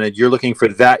is presented, you're looking for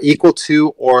that equal to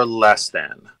or less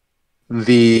than.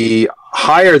 The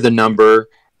higher the number,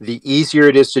 the easier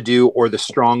it is to do, or the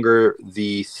stronger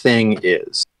the thing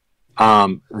is.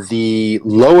 The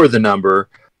lower the number,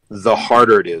 the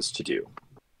harder it is to do.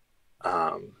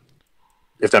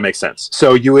 If that makes sense.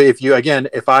 So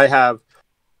if I have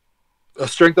a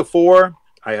strength of 4,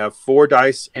 I have 4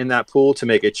 dice in that pool to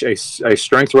make a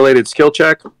strength-related skill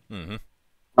check.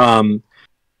 Mm-hmm.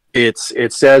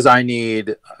 It says I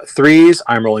need 3s.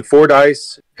 I'm rolling 4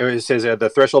 dice. It says the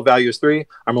threshold value is 3.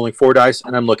 I'm rolling 4 dice,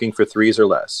 and I'm looking for 3s or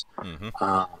less.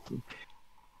 Mm-hmm.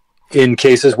 In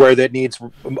cases where that needs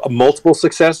multiple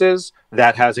successes,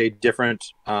 that has a different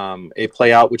a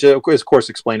play out, which is of course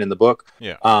explained in the book.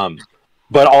 Yeah.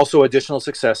 But also additional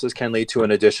successes can lead to an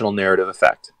additional narrative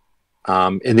effect.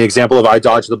 In the example of I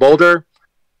dodge the boulder,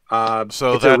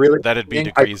 so that'd be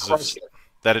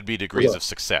degrees of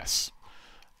success.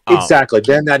 Exactly.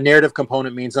 Then that narrative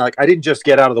component means like I didn't just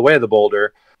get out of the way of the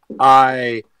boulder,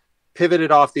 I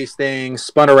pivoted off these things,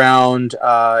 spun around,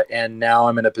 and now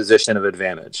I'm in a position of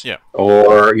advantage. Yeah.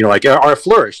 Or or a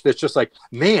flourish. That's just like,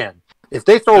 man, if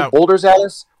they throw boulders at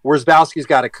us, Wrzbowski's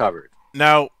got it covered.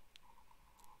 Now,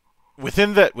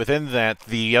 within that,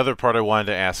 the other part I wanted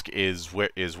to ask is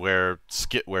where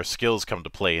skills come to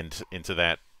play into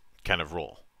that kind of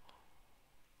role.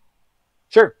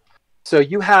 Sure. So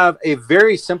you have a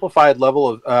very simplified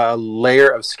level of layer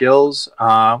of skills.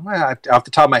 Off the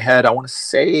top of my head, I want to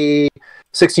say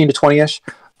 16 to 20-ish.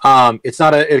 It's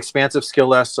not an expansive skill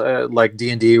list like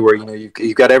D&D where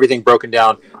you've got everything broken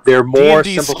down. They're more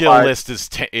D&D's simplified. skill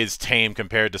list is tame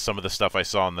compared to some of the stuff I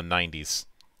saw in the 90s.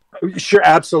 Sure,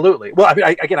 absolutely. Well, I mean,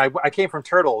 I came from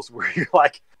Turtles where you're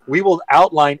like, we will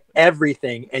outline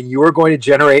everything, and you are going to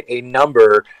generate a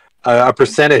number. A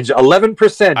percentage,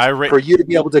 11% for you to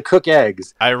be able to cook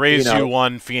eggs. I raised you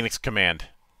one Phoenix Command.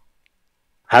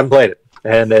 Haven't played it,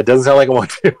 and it doesn't sound like I want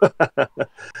to.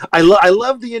 I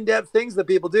love the in-depth things that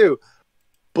people do,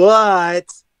 but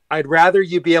I'd rather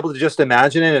you be able to just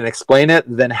imagine it and explain it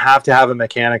than have to have a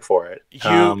mechanic for it.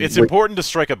 It's important to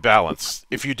strike a balance.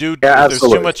 If you do, if there's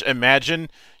too much imagine,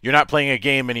 you're not playing a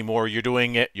game anymore. You're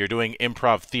doing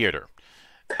improv theater.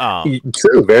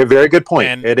 True, very, very good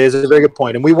point. It is a very good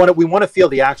point, and we want to feel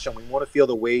the action. We want to feel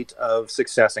the weight of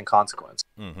success and consequence,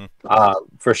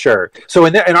 for sure. So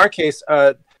in our case,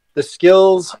 the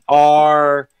skills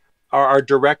are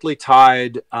directly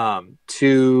tied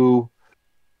to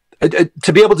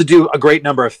be able to do a great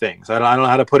number of things. I don't know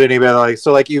how to put it any better. Like,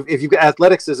 so, like, if you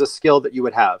athletics is a skill that you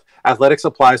would have. Athletics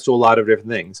applies to a lot of different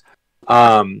things.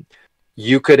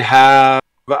 You could have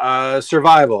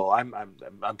survival.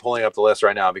 I'm pulling up the list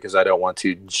right now because I don't want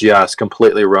to just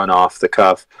completely run off the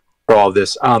cuff for all of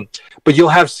this. But you'll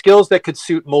have skills that could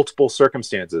suit multiple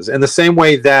circumstances. In the same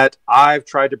way that I've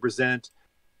tried to present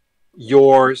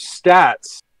your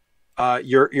stats,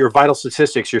 your vital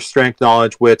statistics, your strength,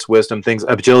 knowledge, wits, wisdom, things,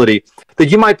 agility, that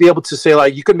you might be able to say,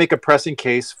 like, you could make a pressing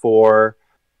case for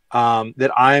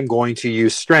that I am going to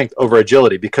use strength over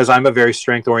agility because I'm a very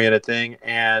strength-oriented thing,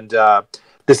 and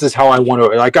this is how I want to,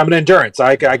 like, I'm an endurance.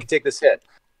 I can take this hit.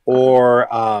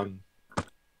 Or I'm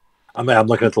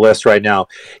looking at the list right now.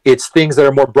 It's things that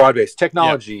are more broad-based.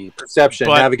 Technology, perception,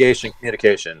 navigation,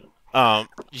 communication.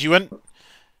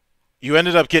 You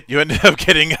ended up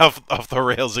getting off the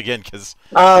rails again because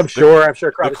I'm sure.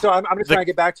 So I'm just trying to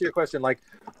get back to your question. Like,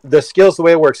 the skills, the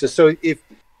way it works is, so if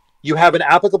you have an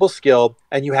applicable skill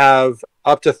and you have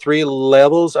up to 3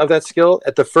 levels of that skill,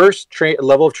 at the first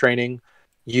level of training,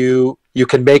 you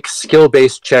can make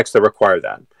skill-based checks that require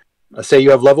that. Say you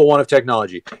have level 1 of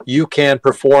technology, you can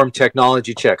perform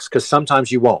technology checks because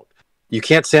sometimes you won't. You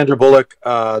can't Sandra Bullock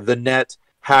the net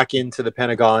hack into the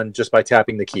Pentagon just by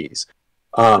tapping the keys.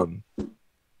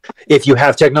 If you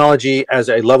have technology as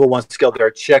a level 1 skill, there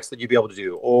are checks that you'd be able to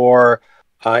do, or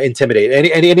intimidate.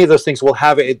 Any of those things will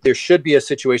have it. There should be a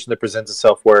situation that presents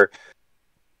itself where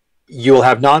you'll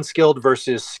have non-skilled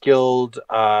versus skilled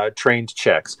trained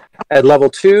checks. At level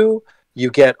 2, you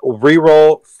get a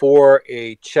reroll for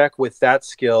a check with that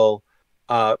skill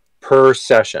per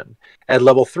session. At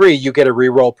level 3, you get a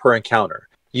reroll per encounter.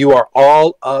 You are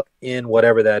all up in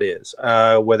whatever that is,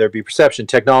 whether it be perception,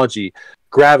 technology,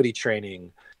 gravity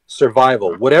training,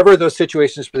 survival, whatever those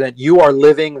situations present, you are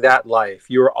living that life.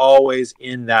 You're always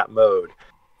in that mode.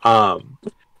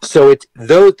 So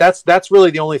that's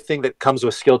really the only thing that comes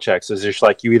with skill checks is just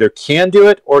like you either can do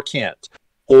it or can't,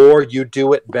 or you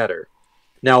do it better.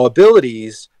 Now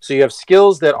abilities, so you have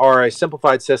skills that are a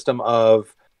simplified system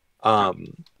of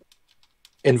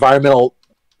environmental,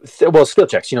 skill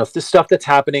checks, the stuff that's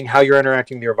happening, how you're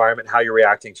interacting with your environment, how you're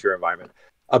reacting to your environment.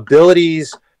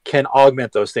 Abilities can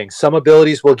augment those things. Some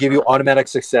abilities will give you automatic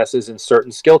successes in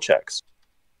certain skill checks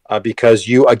because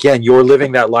you're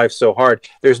living that life so hard.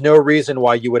 There's no reason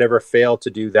why you would ever fail to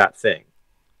do that thing.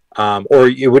 Or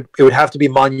it would have to be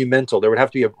monumental. There would have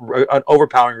to be an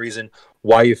overpowering reason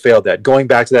why you failed that. Going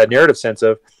back to that narrative sense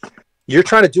of, you're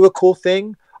trying to do a cool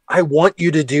thing, I want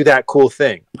you to do that cool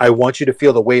thing. I want you to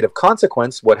feel the weight of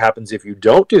consequence. What happens if you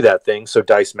don't do that thing? So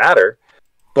dice matter.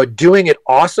 But doing it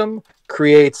awesome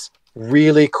creates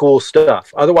really cool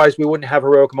stuff. Otherwise, we wouldn't have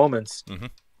heroic moments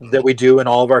that we do in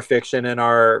all of our fiction and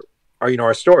our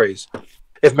stories.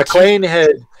 If McLean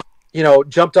had,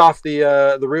 jumped off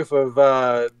the roof of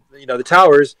the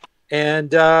towers and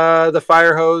the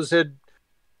fire hose had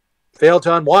failed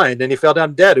to unwind and he fell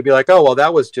down dead, it'd be like, oh well,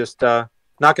 that was just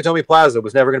Nakatomi Plaza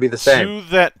was never going to be the same.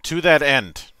 To that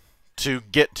end, to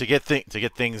get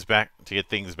things back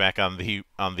on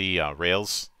the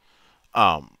rails.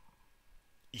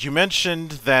 You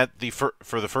mentioned that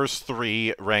for the first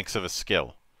 3 ranks of a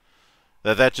skill,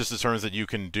 that just determines that you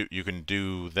can do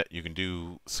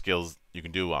skills, you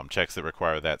can do checks that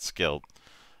require that skill.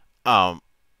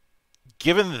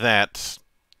 Given that,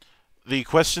 the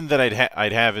question that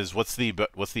I'd have is what's the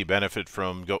benefit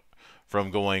from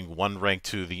going 1 rank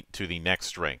to the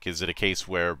next rank? Is it a case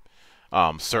where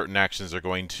certain actions are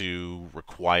going to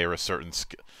require a certain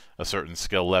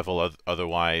skill level,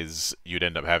 otherwise you'd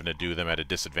end up having to do them at a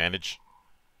disadvantage?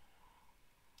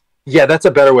 Yeah, that's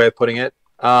a better way of putting it.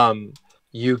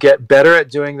 You get better at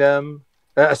doing them.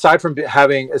 Aside from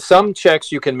having some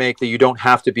checks you can make that you don't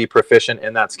have to be proficient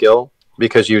in that skill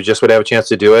because you just would have a chance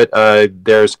to do it.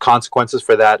 There's consequences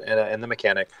for that in the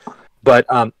mechanic. But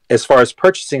as far as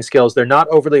purchasing skills, they're not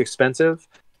overly expensive.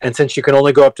 And since you can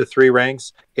only go up to 3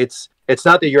 ranks, it's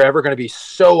not that you're ever going to be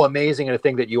so amazing at a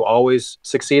thing that you always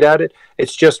succeed at it.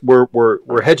 It's just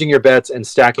we're hedging your bets and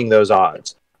stacking those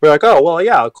odds. We're like, oh, well,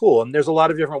 yeah, cool. And there's a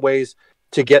lot of different ways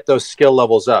to get those skill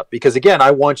levels up. Because, again,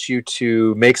 I want you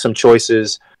to make some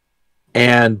choices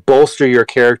and bolster your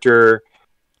character.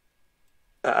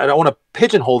 I don't want to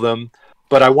pigeonhole them,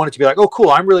 but I want it to be like, oh, cool,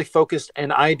 I'm really focused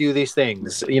and I do these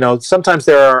things. Sometimes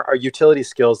there are utility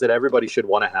skills that everybody should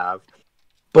want to have.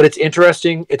 But it's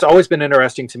interesting. It's always been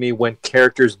interesting to me when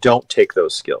characters don't take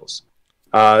those skills.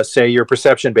 Say your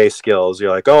perception-based skills. You're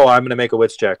like, oh, I'm going to make a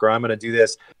wits check, or I'm going to do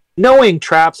this. Knowing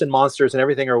traps and monsters and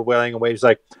everything are wailing away, it's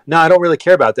like, no, I don't really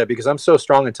care about that because I'm so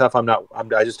strong and tough.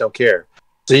 I just don't care.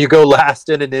 So you go last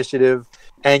in initiative,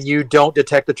 and you don't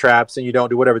detect the traps, and you don't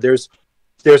do whatever. There's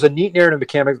a neat narrative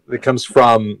mechanic that comes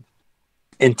from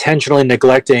intentionally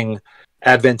neglecting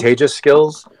advantageous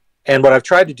skills. And what I've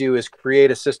tried to do is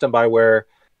create a system by where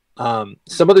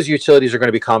some of those utilities are going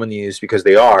to be commonly used because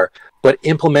they are, but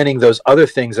implementing those other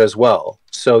things as well.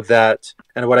 So that,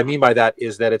 and what I mean by that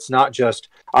is that it's not just,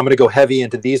 I'm going to go heavy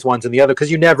into these ones and the other, because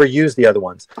you never use the other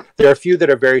ones. There are a few that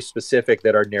are very specific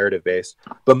that are narrative based,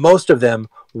 but most of them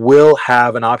will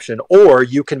have an option, or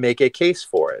you can make a case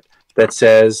for it that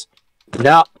says,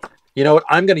 now, you know what,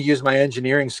 I'm going to use my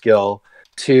engineering skill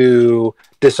to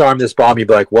disarm this bomb. You'd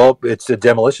be like, well, it's a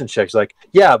demolition check. It's like,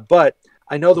 yeah, but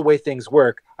I know the way things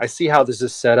work. I see how this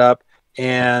is set up,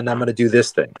 and I'm going to do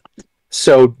this thing.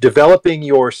 So developing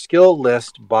your skill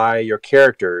list by your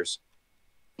characters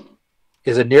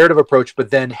is a narrative approach, but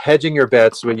then hedging your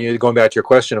bets when you're going back to your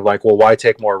question of like, well, why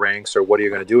take more ranks, or what are you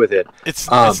going to do with it? It's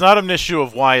not an issue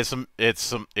of why.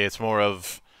 It's more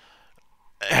of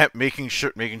making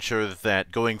sure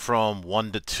that going from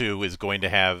 1 to 2 is going to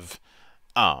have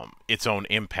its own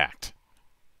impact.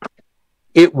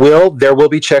 It will. There will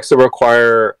be checks that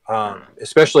require,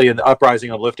 especially in the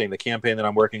Uprising Uplifting, the campaign that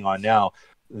I'm working on now,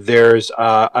 there's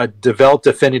a developed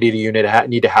affinity that you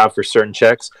need to have for certain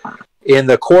checks. In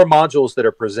the core modules that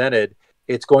are presented,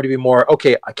 it's going to be more,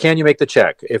 okay, can you make the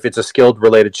check if it's a skilled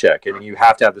related check and you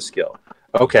have to have the skill?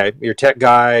 Okay, your tech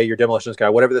guy, your demolitions guy,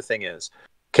 whatever the thing is.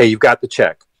 Okay, you've got the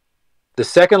check. The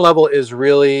second level is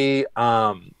really,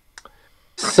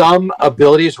 some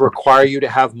abilities require you to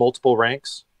have multiple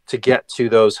ranks to get to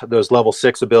those level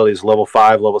 6 abilities, level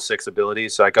 5, level 6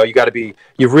 abilities. So like, oh,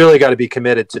 you've really got to be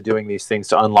committed to doing these things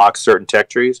to unlock certain tech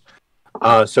trees,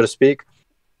 so to speak.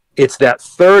 It's that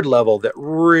third level that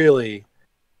really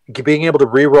being able to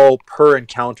reroll per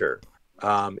encounter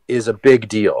is a big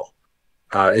deal,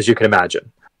 as you can imagine.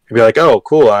 You'd be like, oh,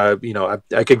 cool. I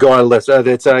could go on a list.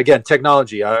 It's again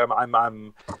technology.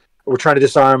 We're trying to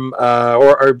disarm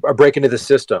or break into the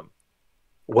system.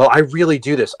 Well, I really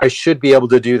do this. I should be able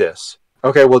to do this.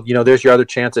 Okay, well, there's your other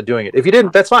chance at doing it. If you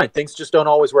didn't, that's fine. Things just don't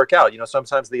always work out.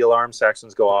 Sometimes the alarm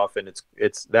sections go off, and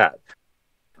it's that.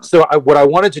 So what I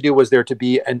wanted to do was there to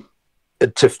be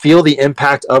to feel the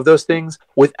impact of those things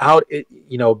without it,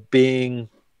 being,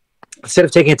 instead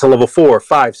of taking it to level 4,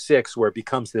 5, 6, where it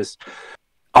becomes this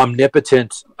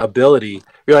omnipotent ability.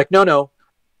 You're like, no.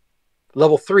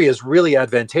 Level 3 is really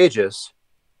advantageous.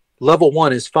 Level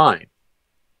 1 is fine.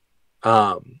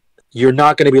 You're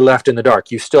not going to be left in the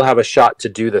dark. You still have a shot to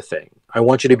do the thing. I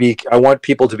want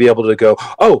people to be able to go,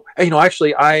 oh,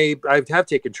 actually, I have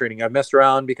taken training. I've messed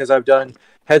around because I've done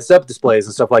heads-up displays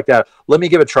and stuff like that. Let me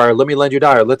give it a try. Or let me lend you a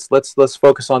die. Or let's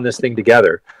focus on this thing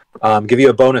together. Give you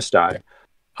a bonus die.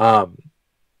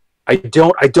 I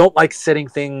don't like setting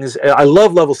things. I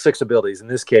love level 6 abilities in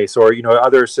this case, or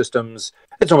other systems.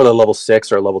 It's over the level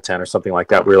 6 or level 10 or something like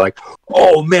that. Where you're like,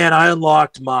 oh man, I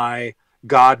unlocked my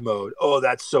God mode. Oh,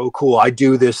 that's so cool. I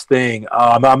do this thing.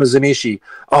 I'm a Zamishi.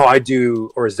 Oh, I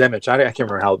do, or Zemich. I can't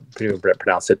remember how people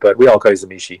pronounce it, but we all call it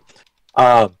Zamishi.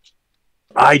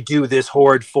 I do this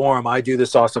horrid form. I do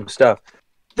this awesome stuff.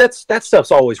 That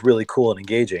stuff's always really cool and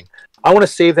engaging. I want to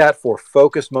save that for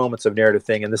focused moments of narrative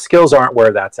thing, and the skills aren't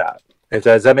where that's at.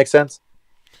 Does that make sense?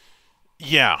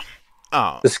 Yeah.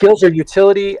 The skills are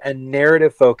utility and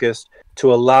narrative focused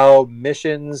to allow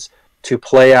missions to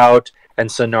play out and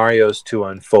scenarios to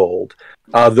unfold.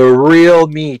 The real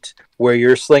meat where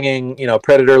you're slinging,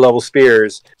 predator level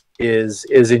spears is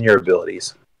in your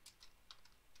abilities.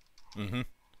 Mm-hmm.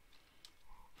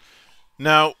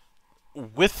 Now,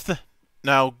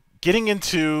 getting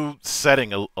into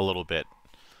setting a little bit,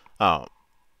 I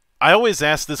always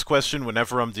ask this question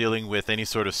whenever I'm dealing with any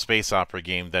sort of space opera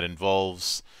game that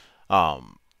involves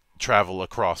travel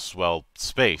across,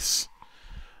 space.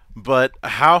 But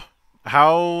how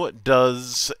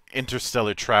does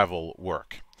interstellar travel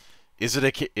work? Is it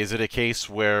a case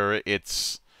where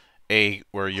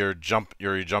you're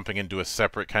jumping into a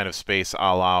separate kind of space,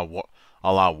 a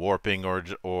la warping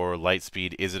or light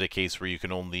speed? Is it a case where you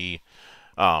can only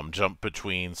jump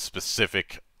between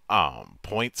specific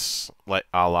points, like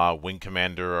a la Wing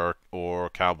Commander or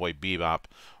Cowboy Bebop,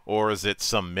 or is it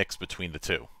some mix between the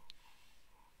two?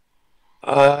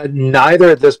 Neither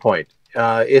at this point.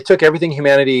 It took everything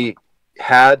humanity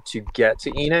had to get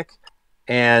to Enoch,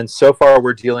 and so far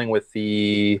we're dealing with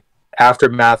the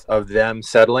aftermath of them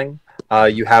settling.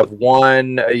 You have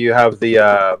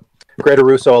the Greater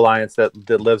Russo Alliance that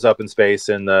lives up in space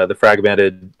in the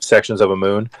fragmented sections of a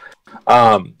moon.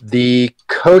 The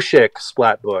Koshik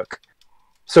splat book.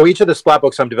 So each of the splat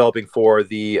books I'm developing for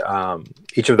the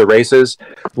each of the races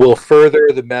will further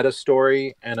the meta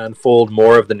story and unfold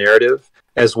more of the narrative,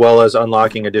 as well as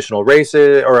unlocking additional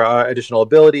races or additional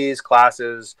abilities,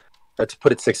 classes, to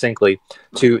put it succinctly,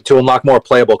 to unlock more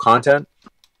playable content.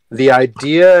 The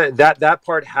idea that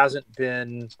part hasn't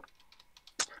been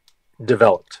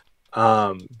developed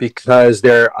because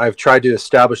I've tried to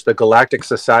establish the Galactic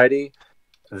Society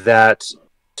that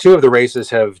two of the races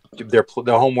their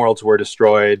homeworlds were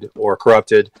destroyed or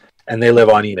corrupted, and they live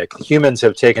on Enoch. Humans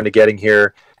have taken to getting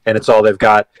here, and it's all they've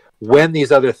got. When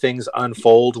these other things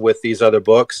unfold with these other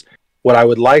books, what I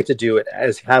would like to do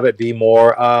is have it be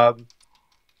more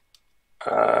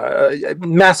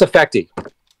Mass Effect-y,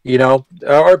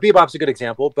 or Bebop's a good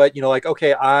example, but like,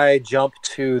 okay, I jump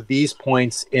to these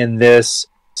points in this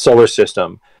solar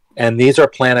system, and these are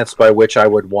planets by which I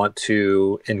would want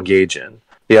to engage in.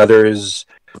 The others,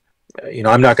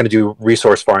 I'm not going to do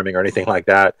resource farming or anything like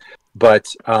that, but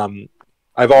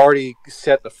I've already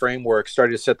started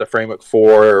to set the framework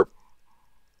for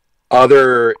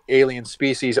other alien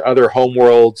species, other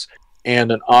homeworlds,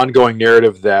 and an ongoing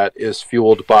narrative that is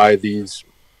fueled by these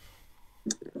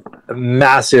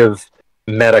massive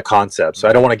meta concepts. So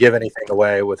I don't want to give anything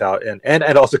away without and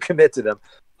also commit to them.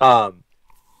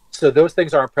 So those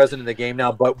things aren't present in the game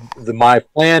now, but my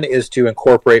plan is to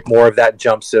incorporate more of that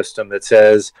jump system that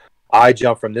says, I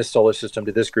jump from this solar system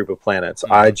to this group of planets.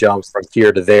 I jump from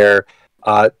here to there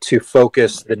to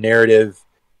focus the narrative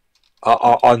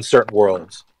on certain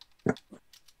worlds.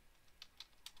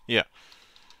 Yeah.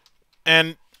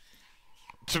 And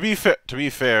to be fair,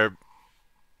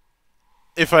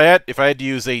 if I had to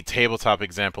use a tabletop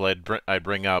example, I'd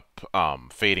bring up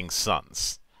Fading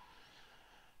Suns,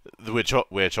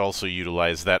 which also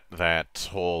utilize that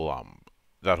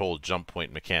whole jump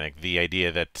point mechanic. The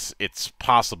idea that it's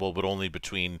possible, but only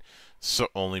between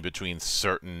certain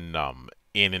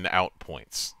in and out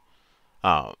points.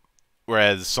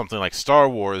 Whereas something like Star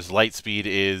Wars, Lightspeed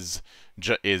is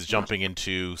jumping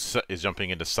into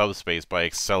subspace by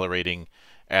accelerating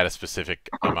at a specific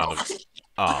amount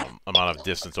of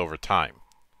distance over time.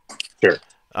 Sure.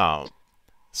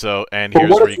 So, and for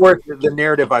here's what it's worth, the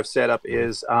narrative I've set up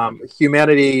is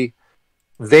humanity.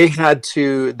 There's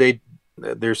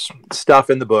stuff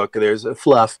in the book. There's a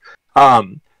fluff.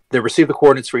 They received the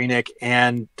coordinates for Enoch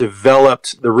and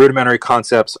developed the rudimentary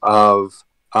concepts of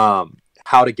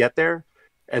how to get there.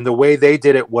 And the way they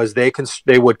did it was they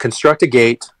would construct a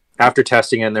gate after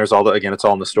testing it. And it's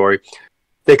all in the story.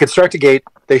 They construct a gate.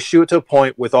 They shoot to a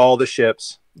point with all the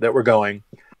ships that were going.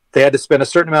 They had to spend a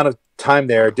certain amount of time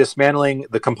there dismantling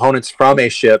the components from a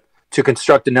ship to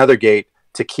construct another gate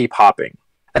to keep hopping.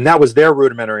 And that was their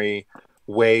rudimentary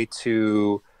way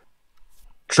to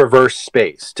traverse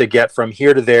space, to get from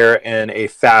here to there in a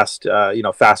fast,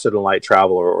 faster than light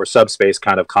travel or subspace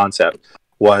kind of concept.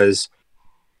 Was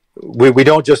we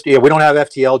don't have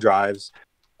FTL drives,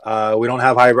 we don't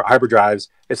have hyperdrives.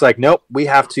 It's like, nope, we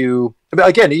have to.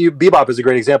 Again, Bebop is a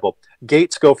great example.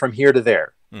 Gates go from here to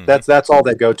there. Mm-hmm. That's all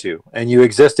they go to, and you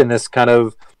exist in this kind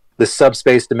of this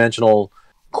subspace dimensional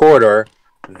corridor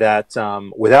that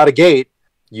without a gate,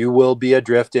 you will be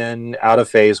adrift in out of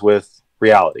phase with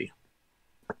reality.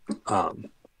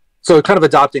 So kind of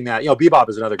adopting that, Bebop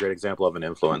is another great example of an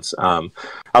influence.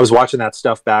 I was watching that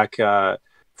stuff back.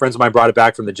 Friends of mine brought it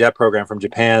back from the JET program from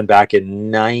Japan back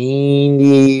in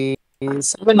 97,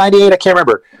 98, I can't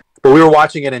remember. But we were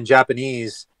watching it in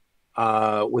Japanese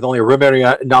with only a rudimentary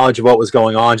knowledge of what was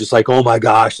going on, just like, oh my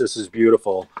gosh, this is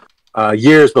beautiful.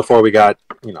 Years before we got,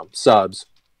 subs.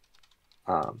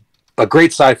 But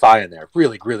great sci-fi in there.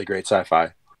 Really, really great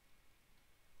sci-fi.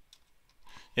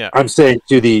 Yeah. I'm saying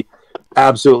to the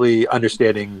absolutely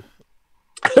understanding,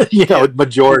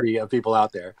 majority of people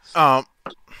out there.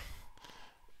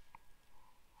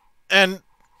 And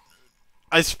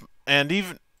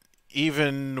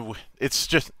even it's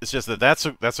just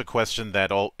that that's a question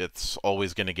that it's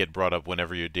always going to get brought up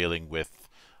whenever you're dealing with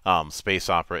space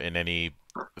opera in any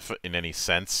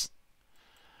sense.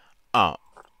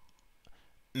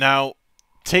 Now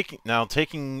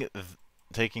taking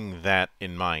that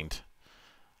in mind,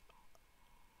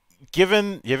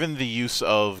 given the use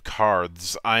of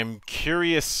cards, I'm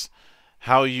curious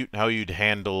how you'd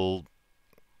handle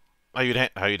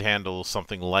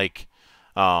something like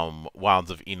Wylds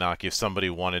of Enoch if somebody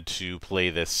wanted to play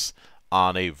this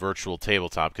on a virtual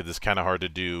tabletop, because it's kind of hard to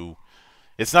do.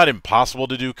 It's not impossible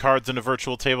to do cards in a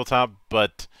virtual tabletop,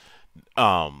 but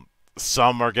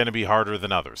some are going to be harder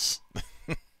than others.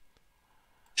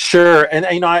 Sure, and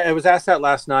I was asked that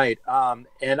last night, and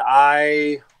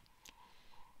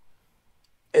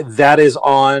that is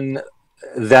on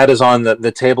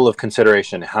the table of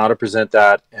consideration, how to present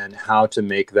that and how to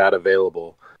make that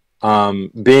available.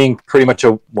 Being pretty much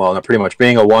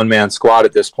being a one-man squad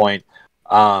at this point,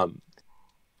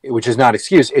 which is not an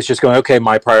excuse. It's just going, okay,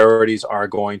 my priorities are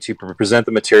going to present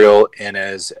the material in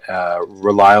as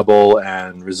reliable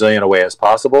and resilient a way as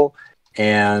possible.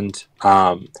 And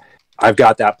I've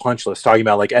got that punch list talking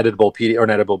about like editable PDF or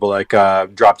not editable, but like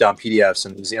drop-down PDFs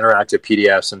and these interactive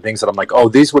PDFs and things that I'm like, oh,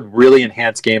 these would really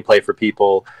enhance gameplay for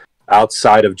people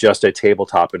outside of just a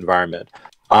tabletop environment.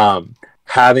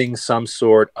 Having some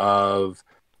sort of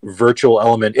virtual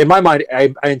element in my mind,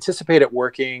 I anticipate it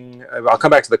working. I'll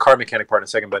come back to the card mechanic part in a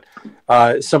second, but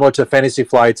similar to Fantasy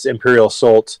Flight's Imperial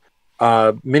Assault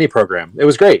mini program. It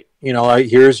was great.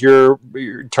 Here's your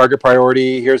target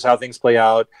priority. Here's how things play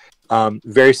out.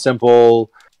 Very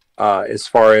simple as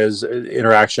far as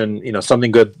interaction.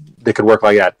 Something good that could work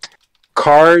like that.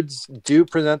 Cards do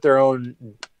present their own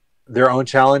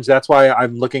challenge. That's why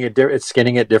I'm looking at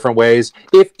skinning it different ways.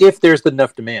 If there's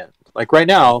enough demand, like right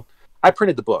now, I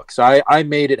printed the books. I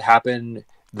made it happen.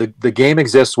 The game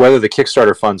exists whether the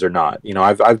Kickstarter funds or not.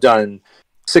 I've done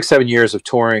 6-7 years of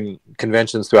touring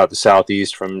conventions throughout the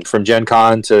Southeast, from Gen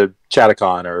Con to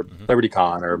Chattacon or Liberty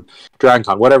Con or Dragon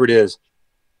Con, whatever it is.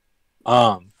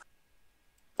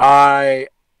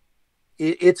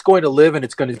 It's going to live and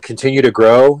it's going to continue to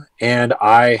grow. And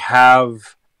I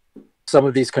have some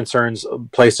of these concerns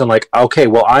placed on like, okay,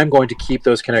 well, I'm going to keep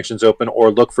those connections open or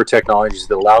look for technologies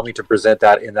that allow me to present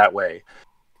that in that way.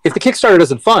 If the Kickstarter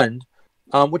doesn't fund,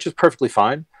 which is perfectly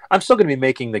fine, I'm still going to be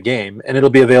making the game and it'll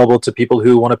be available to people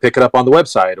who want to pick it up on the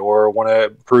website or want to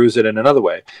peruse it in another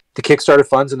way. The Kickstarter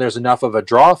funds and there's enough of a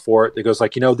draw for it that goes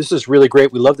like, this is really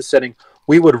great. We love the setting.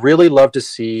 We would really love to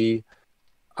see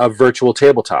a virtual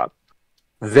tabletop.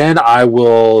 Then I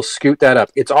will scoot that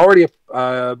up. It's already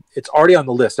on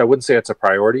the list. I wouldn't say it's a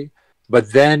priority,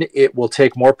 but then it will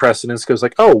take more precedence because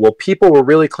like, oh, well, people were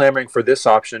really clamoring for this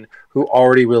option who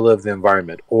already relive the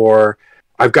environment. Or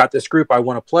I've got this group I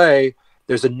want to play.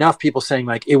 There's enough people saying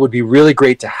like, it would be really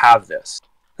great to have this.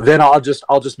 Then I'll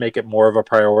just make it more of a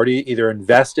priority, either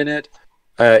invest in it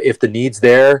if the need's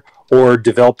there or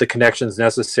develop the connections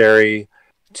necessary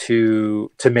to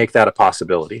make that a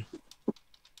possibility.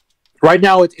 Right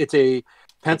now, it's a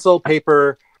pencil,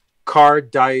 paper, card,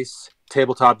 dice,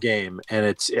 tabletop game,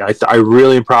 and I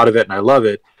really am proud of it, and I love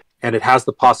it. And it has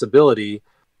the possibility,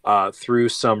 through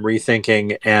some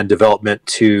rethinking and development,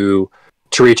 to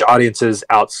reach audiences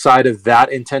outside of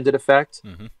that intended effect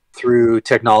through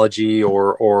technology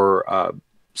or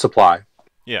supply.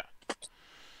 Yeah.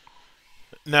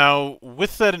 Now,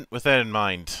 with that in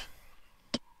mind,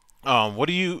 what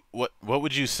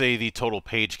would you say the total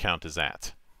page count is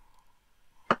at?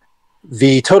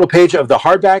 The total page of the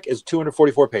hardback is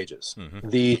 244 pages.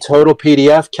 The total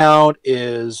PDF count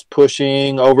is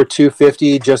pushing over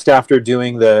 250 just after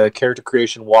doing the character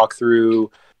creation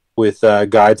walkthrough with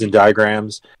guides and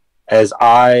diagrams. As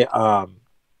I'm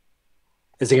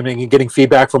getting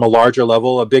feedback from a larger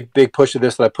level, a big push of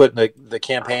this that I put in the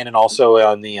campaign and also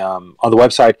on the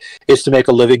website is to make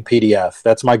a living PDF.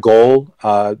 That's my goal.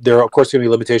 There are of course going to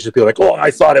be limitations. People are like, oh,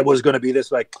 I thought it was going to be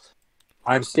this. Like,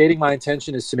 I'm stating my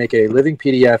intention is to make a living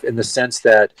PDF in the sense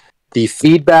that the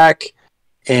feedback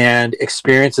and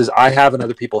experiences I have and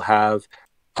other people have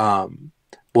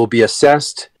will be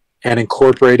assessed and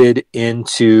incorporated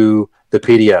into the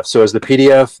PDF. So as the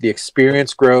PDF, the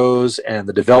experience grows and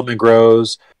the development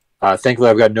grows, thankfully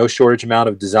I've got no shortage amount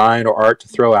of design or art to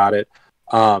throw at it.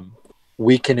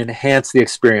 We can enhance the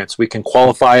experience. We can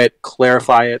qualify it,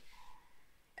 clarify it,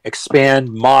 expand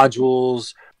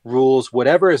modules, rules,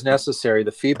 whatever is necessary.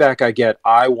 The feedback I get,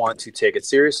 I want to take it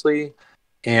seriously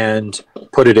and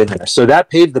put it in there. So the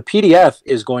PDF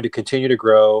is going to continue to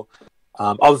grow.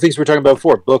 All the things we were talking about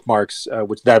before, bookmarks,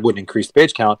 which that wouldn't increase the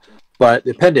page count, but the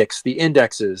appendix, the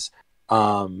indexes,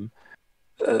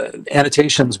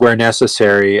 annotations where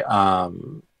necessary,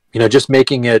 just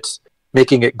making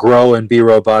it grow and be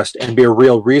robust and be a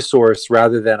real resource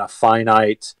rather than a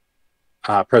finite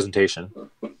presentation.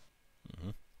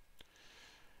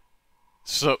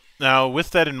 So now,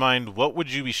 with that in mind, what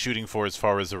would you be shooting for as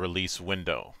far as a release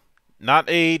window? Not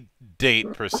a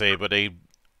date per se, but a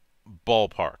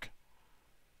ballpark.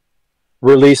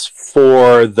 Release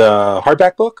for the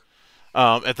hardback book?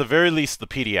 At the very least, the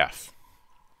PDF.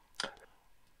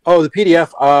 Oh, the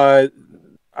PDF.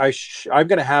 I'm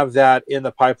going to have that in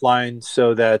the pipeline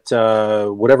so that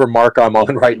whatever mark I'm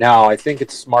on right now, I think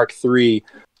it's Mark 3.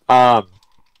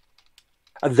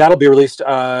 That'll be released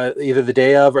either the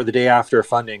day of or the day after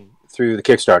funding through the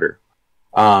Kickstarter.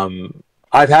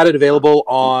 I've had it available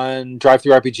on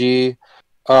DriveThruRPG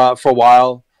for a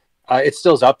while. It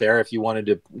still's up there if you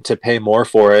wanted to pay more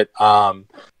for it. The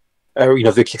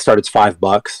Kickstarter's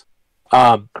 $5,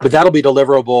 but that'll be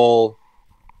deliverable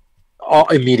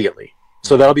immediately.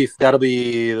 So that'll be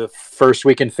the first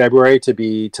week in February to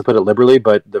put it liberally,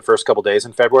 but the first couple days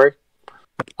in February,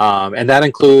 and that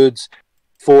includes.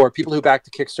 For people who back the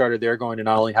Kickstarter, they're going to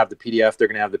not only have the PDF, they're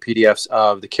going to have the PDFs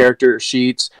of the character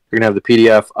sheets, they're going to have the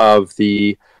PDF of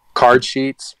the card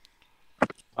sheets,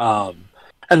 and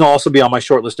they'll also be on my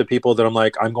short list of people that I'm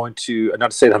like, I'm going to, not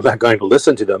to say that I'm not going to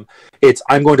listen to them,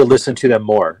 I'm going to listen to them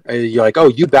more. You're like, oh,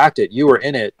 you backed it, you were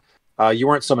in it, you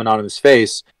weren't some anonymous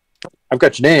face, I've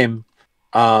got your name.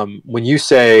 When you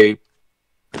say,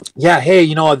 yeah,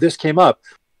 hey, this came up,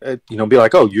 be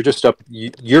like, oh, you're just up,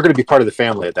 you're going to be part of the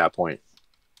family at that point.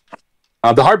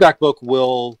 The hardback book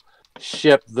will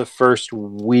ship the first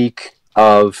week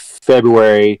of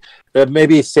February,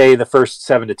 maybe say the first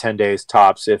 7 to 10 days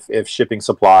tops if shipping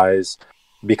supplies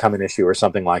become an issue or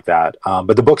something like that.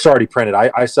 But the book's already printed.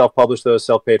 I self-published those,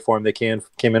 self-paid for them. They came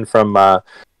in from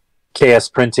KS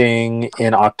Printing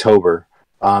in October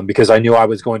because I knew I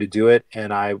was going to do it,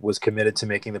 and I was committed to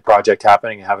making the project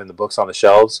happening and having the books on the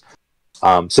shelves.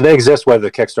 So they exist whether the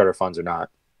Kickstarter funds or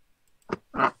not.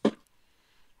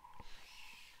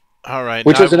 All right.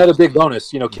 Which is another big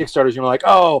bonus. Kickstarters, you're like,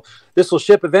 oh, this will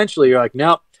ship eventually. You're like,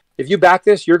 no, if you back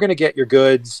this, you're going to get your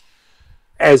goods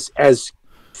as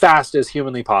fast as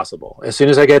humanly possible. As soon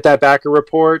as I get that backer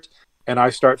report and I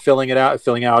start filling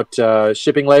out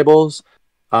shipping labels,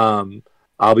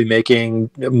 I'll be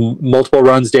making multiple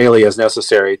runs daily as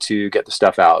necessary to get the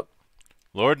stuff out.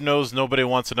 Lord knows nobody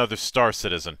wants another Star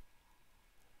Citizen.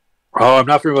 Oh, I'm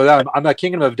not familiar with that. I'm a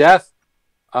Kingdom of Death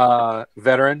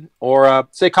veteran, or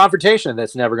say Confrontation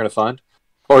that's never going to fund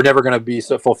or never going to be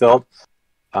so fulfilled.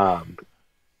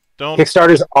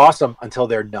 Kickstarter's awesome until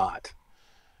they're not.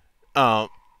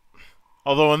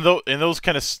 Although in those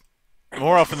kind of,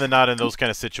 more often than not in those kind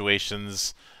of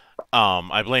situations,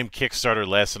 I blame Kickstarter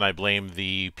less, and I blame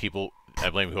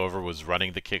whoever was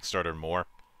running the Kickstarter more.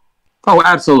 Oh,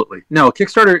 absolutely. No,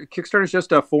 Kickstarter is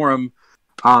just a forum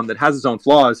that has its own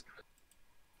flaws,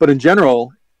 but in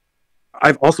general,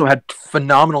 I've also had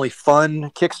phenomenally fun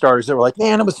Kickstarters that were like,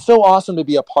 man, it was so awesome to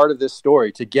be a part of this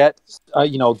story, to get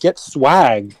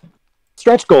swag.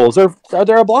 Stretch goals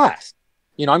they're a blast.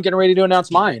 I'm getting ready to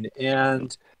announce mine,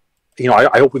 and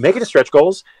I hope we make it to stretch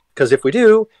goals, because if we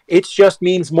do, it just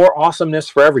means more awesomeness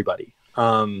for everybody.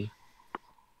 Kickstarter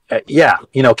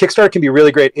can be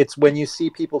really great. It's when you see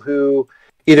people who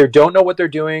either don't know what they're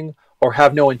doing or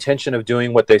have no intention of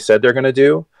doing what they said they're going to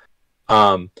do,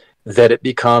 that it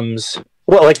becomes,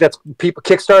 well, like that's people,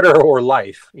 Kickstarter or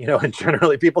life, and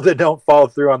generally people that don't follow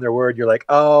through on their word, you're like,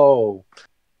 oh,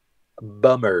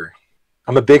 bummer.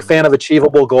 I'm a big fan of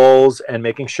achievable goals and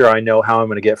making sure I know how I'm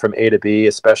going to get from A to B,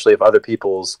 especially if other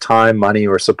people's time, money,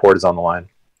 or support is on the line.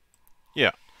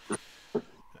 Yeah.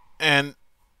 And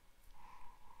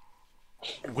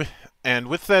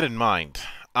with that in mind,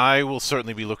 I will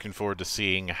certainly be looking forward to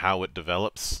seeing how it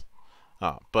develops.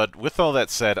 But with all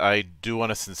that said, I do want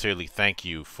to sincerely thank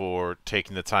you for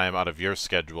taking the time out of your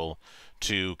schedule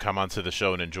to come onto the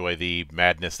show and enjoy the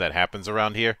madness that happens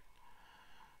around here.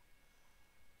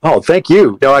 Oh, thank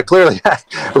you. No, I clearly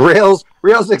Rails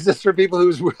exists for people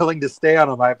who's willing to stay on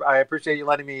them. I appreciate you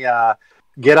letting me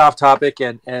get off topic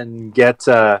and get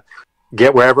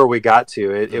wherever we got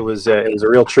to. It was a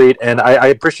real treat, and I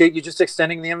appreciate you just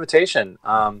extending the invitation.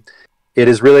 It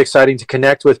is really exciting to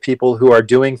connect with people who are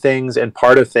doing things and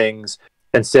part of things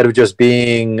instead of just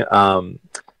being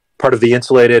part of the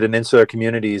insulated and insular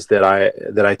communities that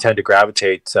I tend to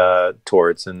gravitate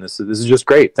towards. And this is just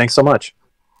great. Thanks so much.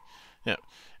 Yeah.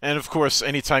 And of course,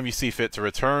 anytime you see fit to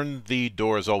return, the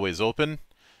door is always open.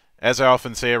 As I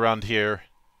often say around here,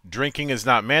 drinking is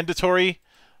not mandatory,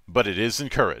 but it is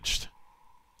encouraged.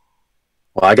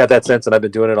 Well, I got that sense, and I've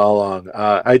been doing it all along.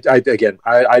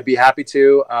 I'd be happy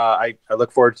to. I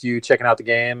look forward to you checking out the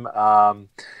game.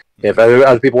 If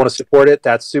other people want to support it,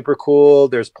 that's super cool.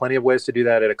 There's plenty of ways to do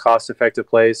that at a cost-effective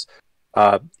place.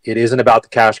 It isn't about the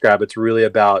cash grab. It's really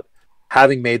about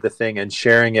having made the thing and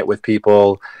sharing it with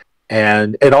people,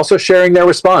 and also sharing their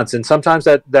response. And sometimes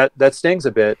that stings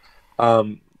a bit,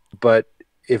 but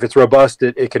if it's robust,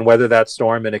 it can weather that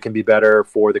storm, and it can be better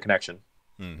for the connection.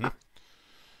 Mm-hmm.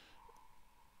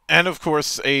 And of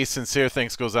course, a sincere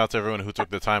thanks goes out to everyone who took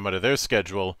the time out of their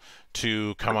schedule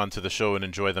to come onto the show and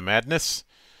enjoy the madness.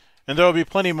 And there will be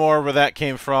plenty more where that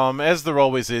came from, as there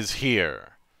always is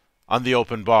here, on the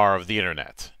open bar of the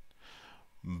internet.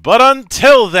 But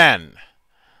until then,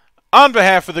 on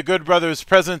behalf of the good brothers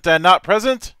present and not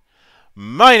present,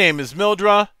 my name is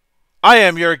Mildra. I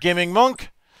am your gaming monk.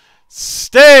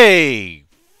 Stay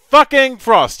fucking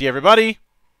frosty, everybody.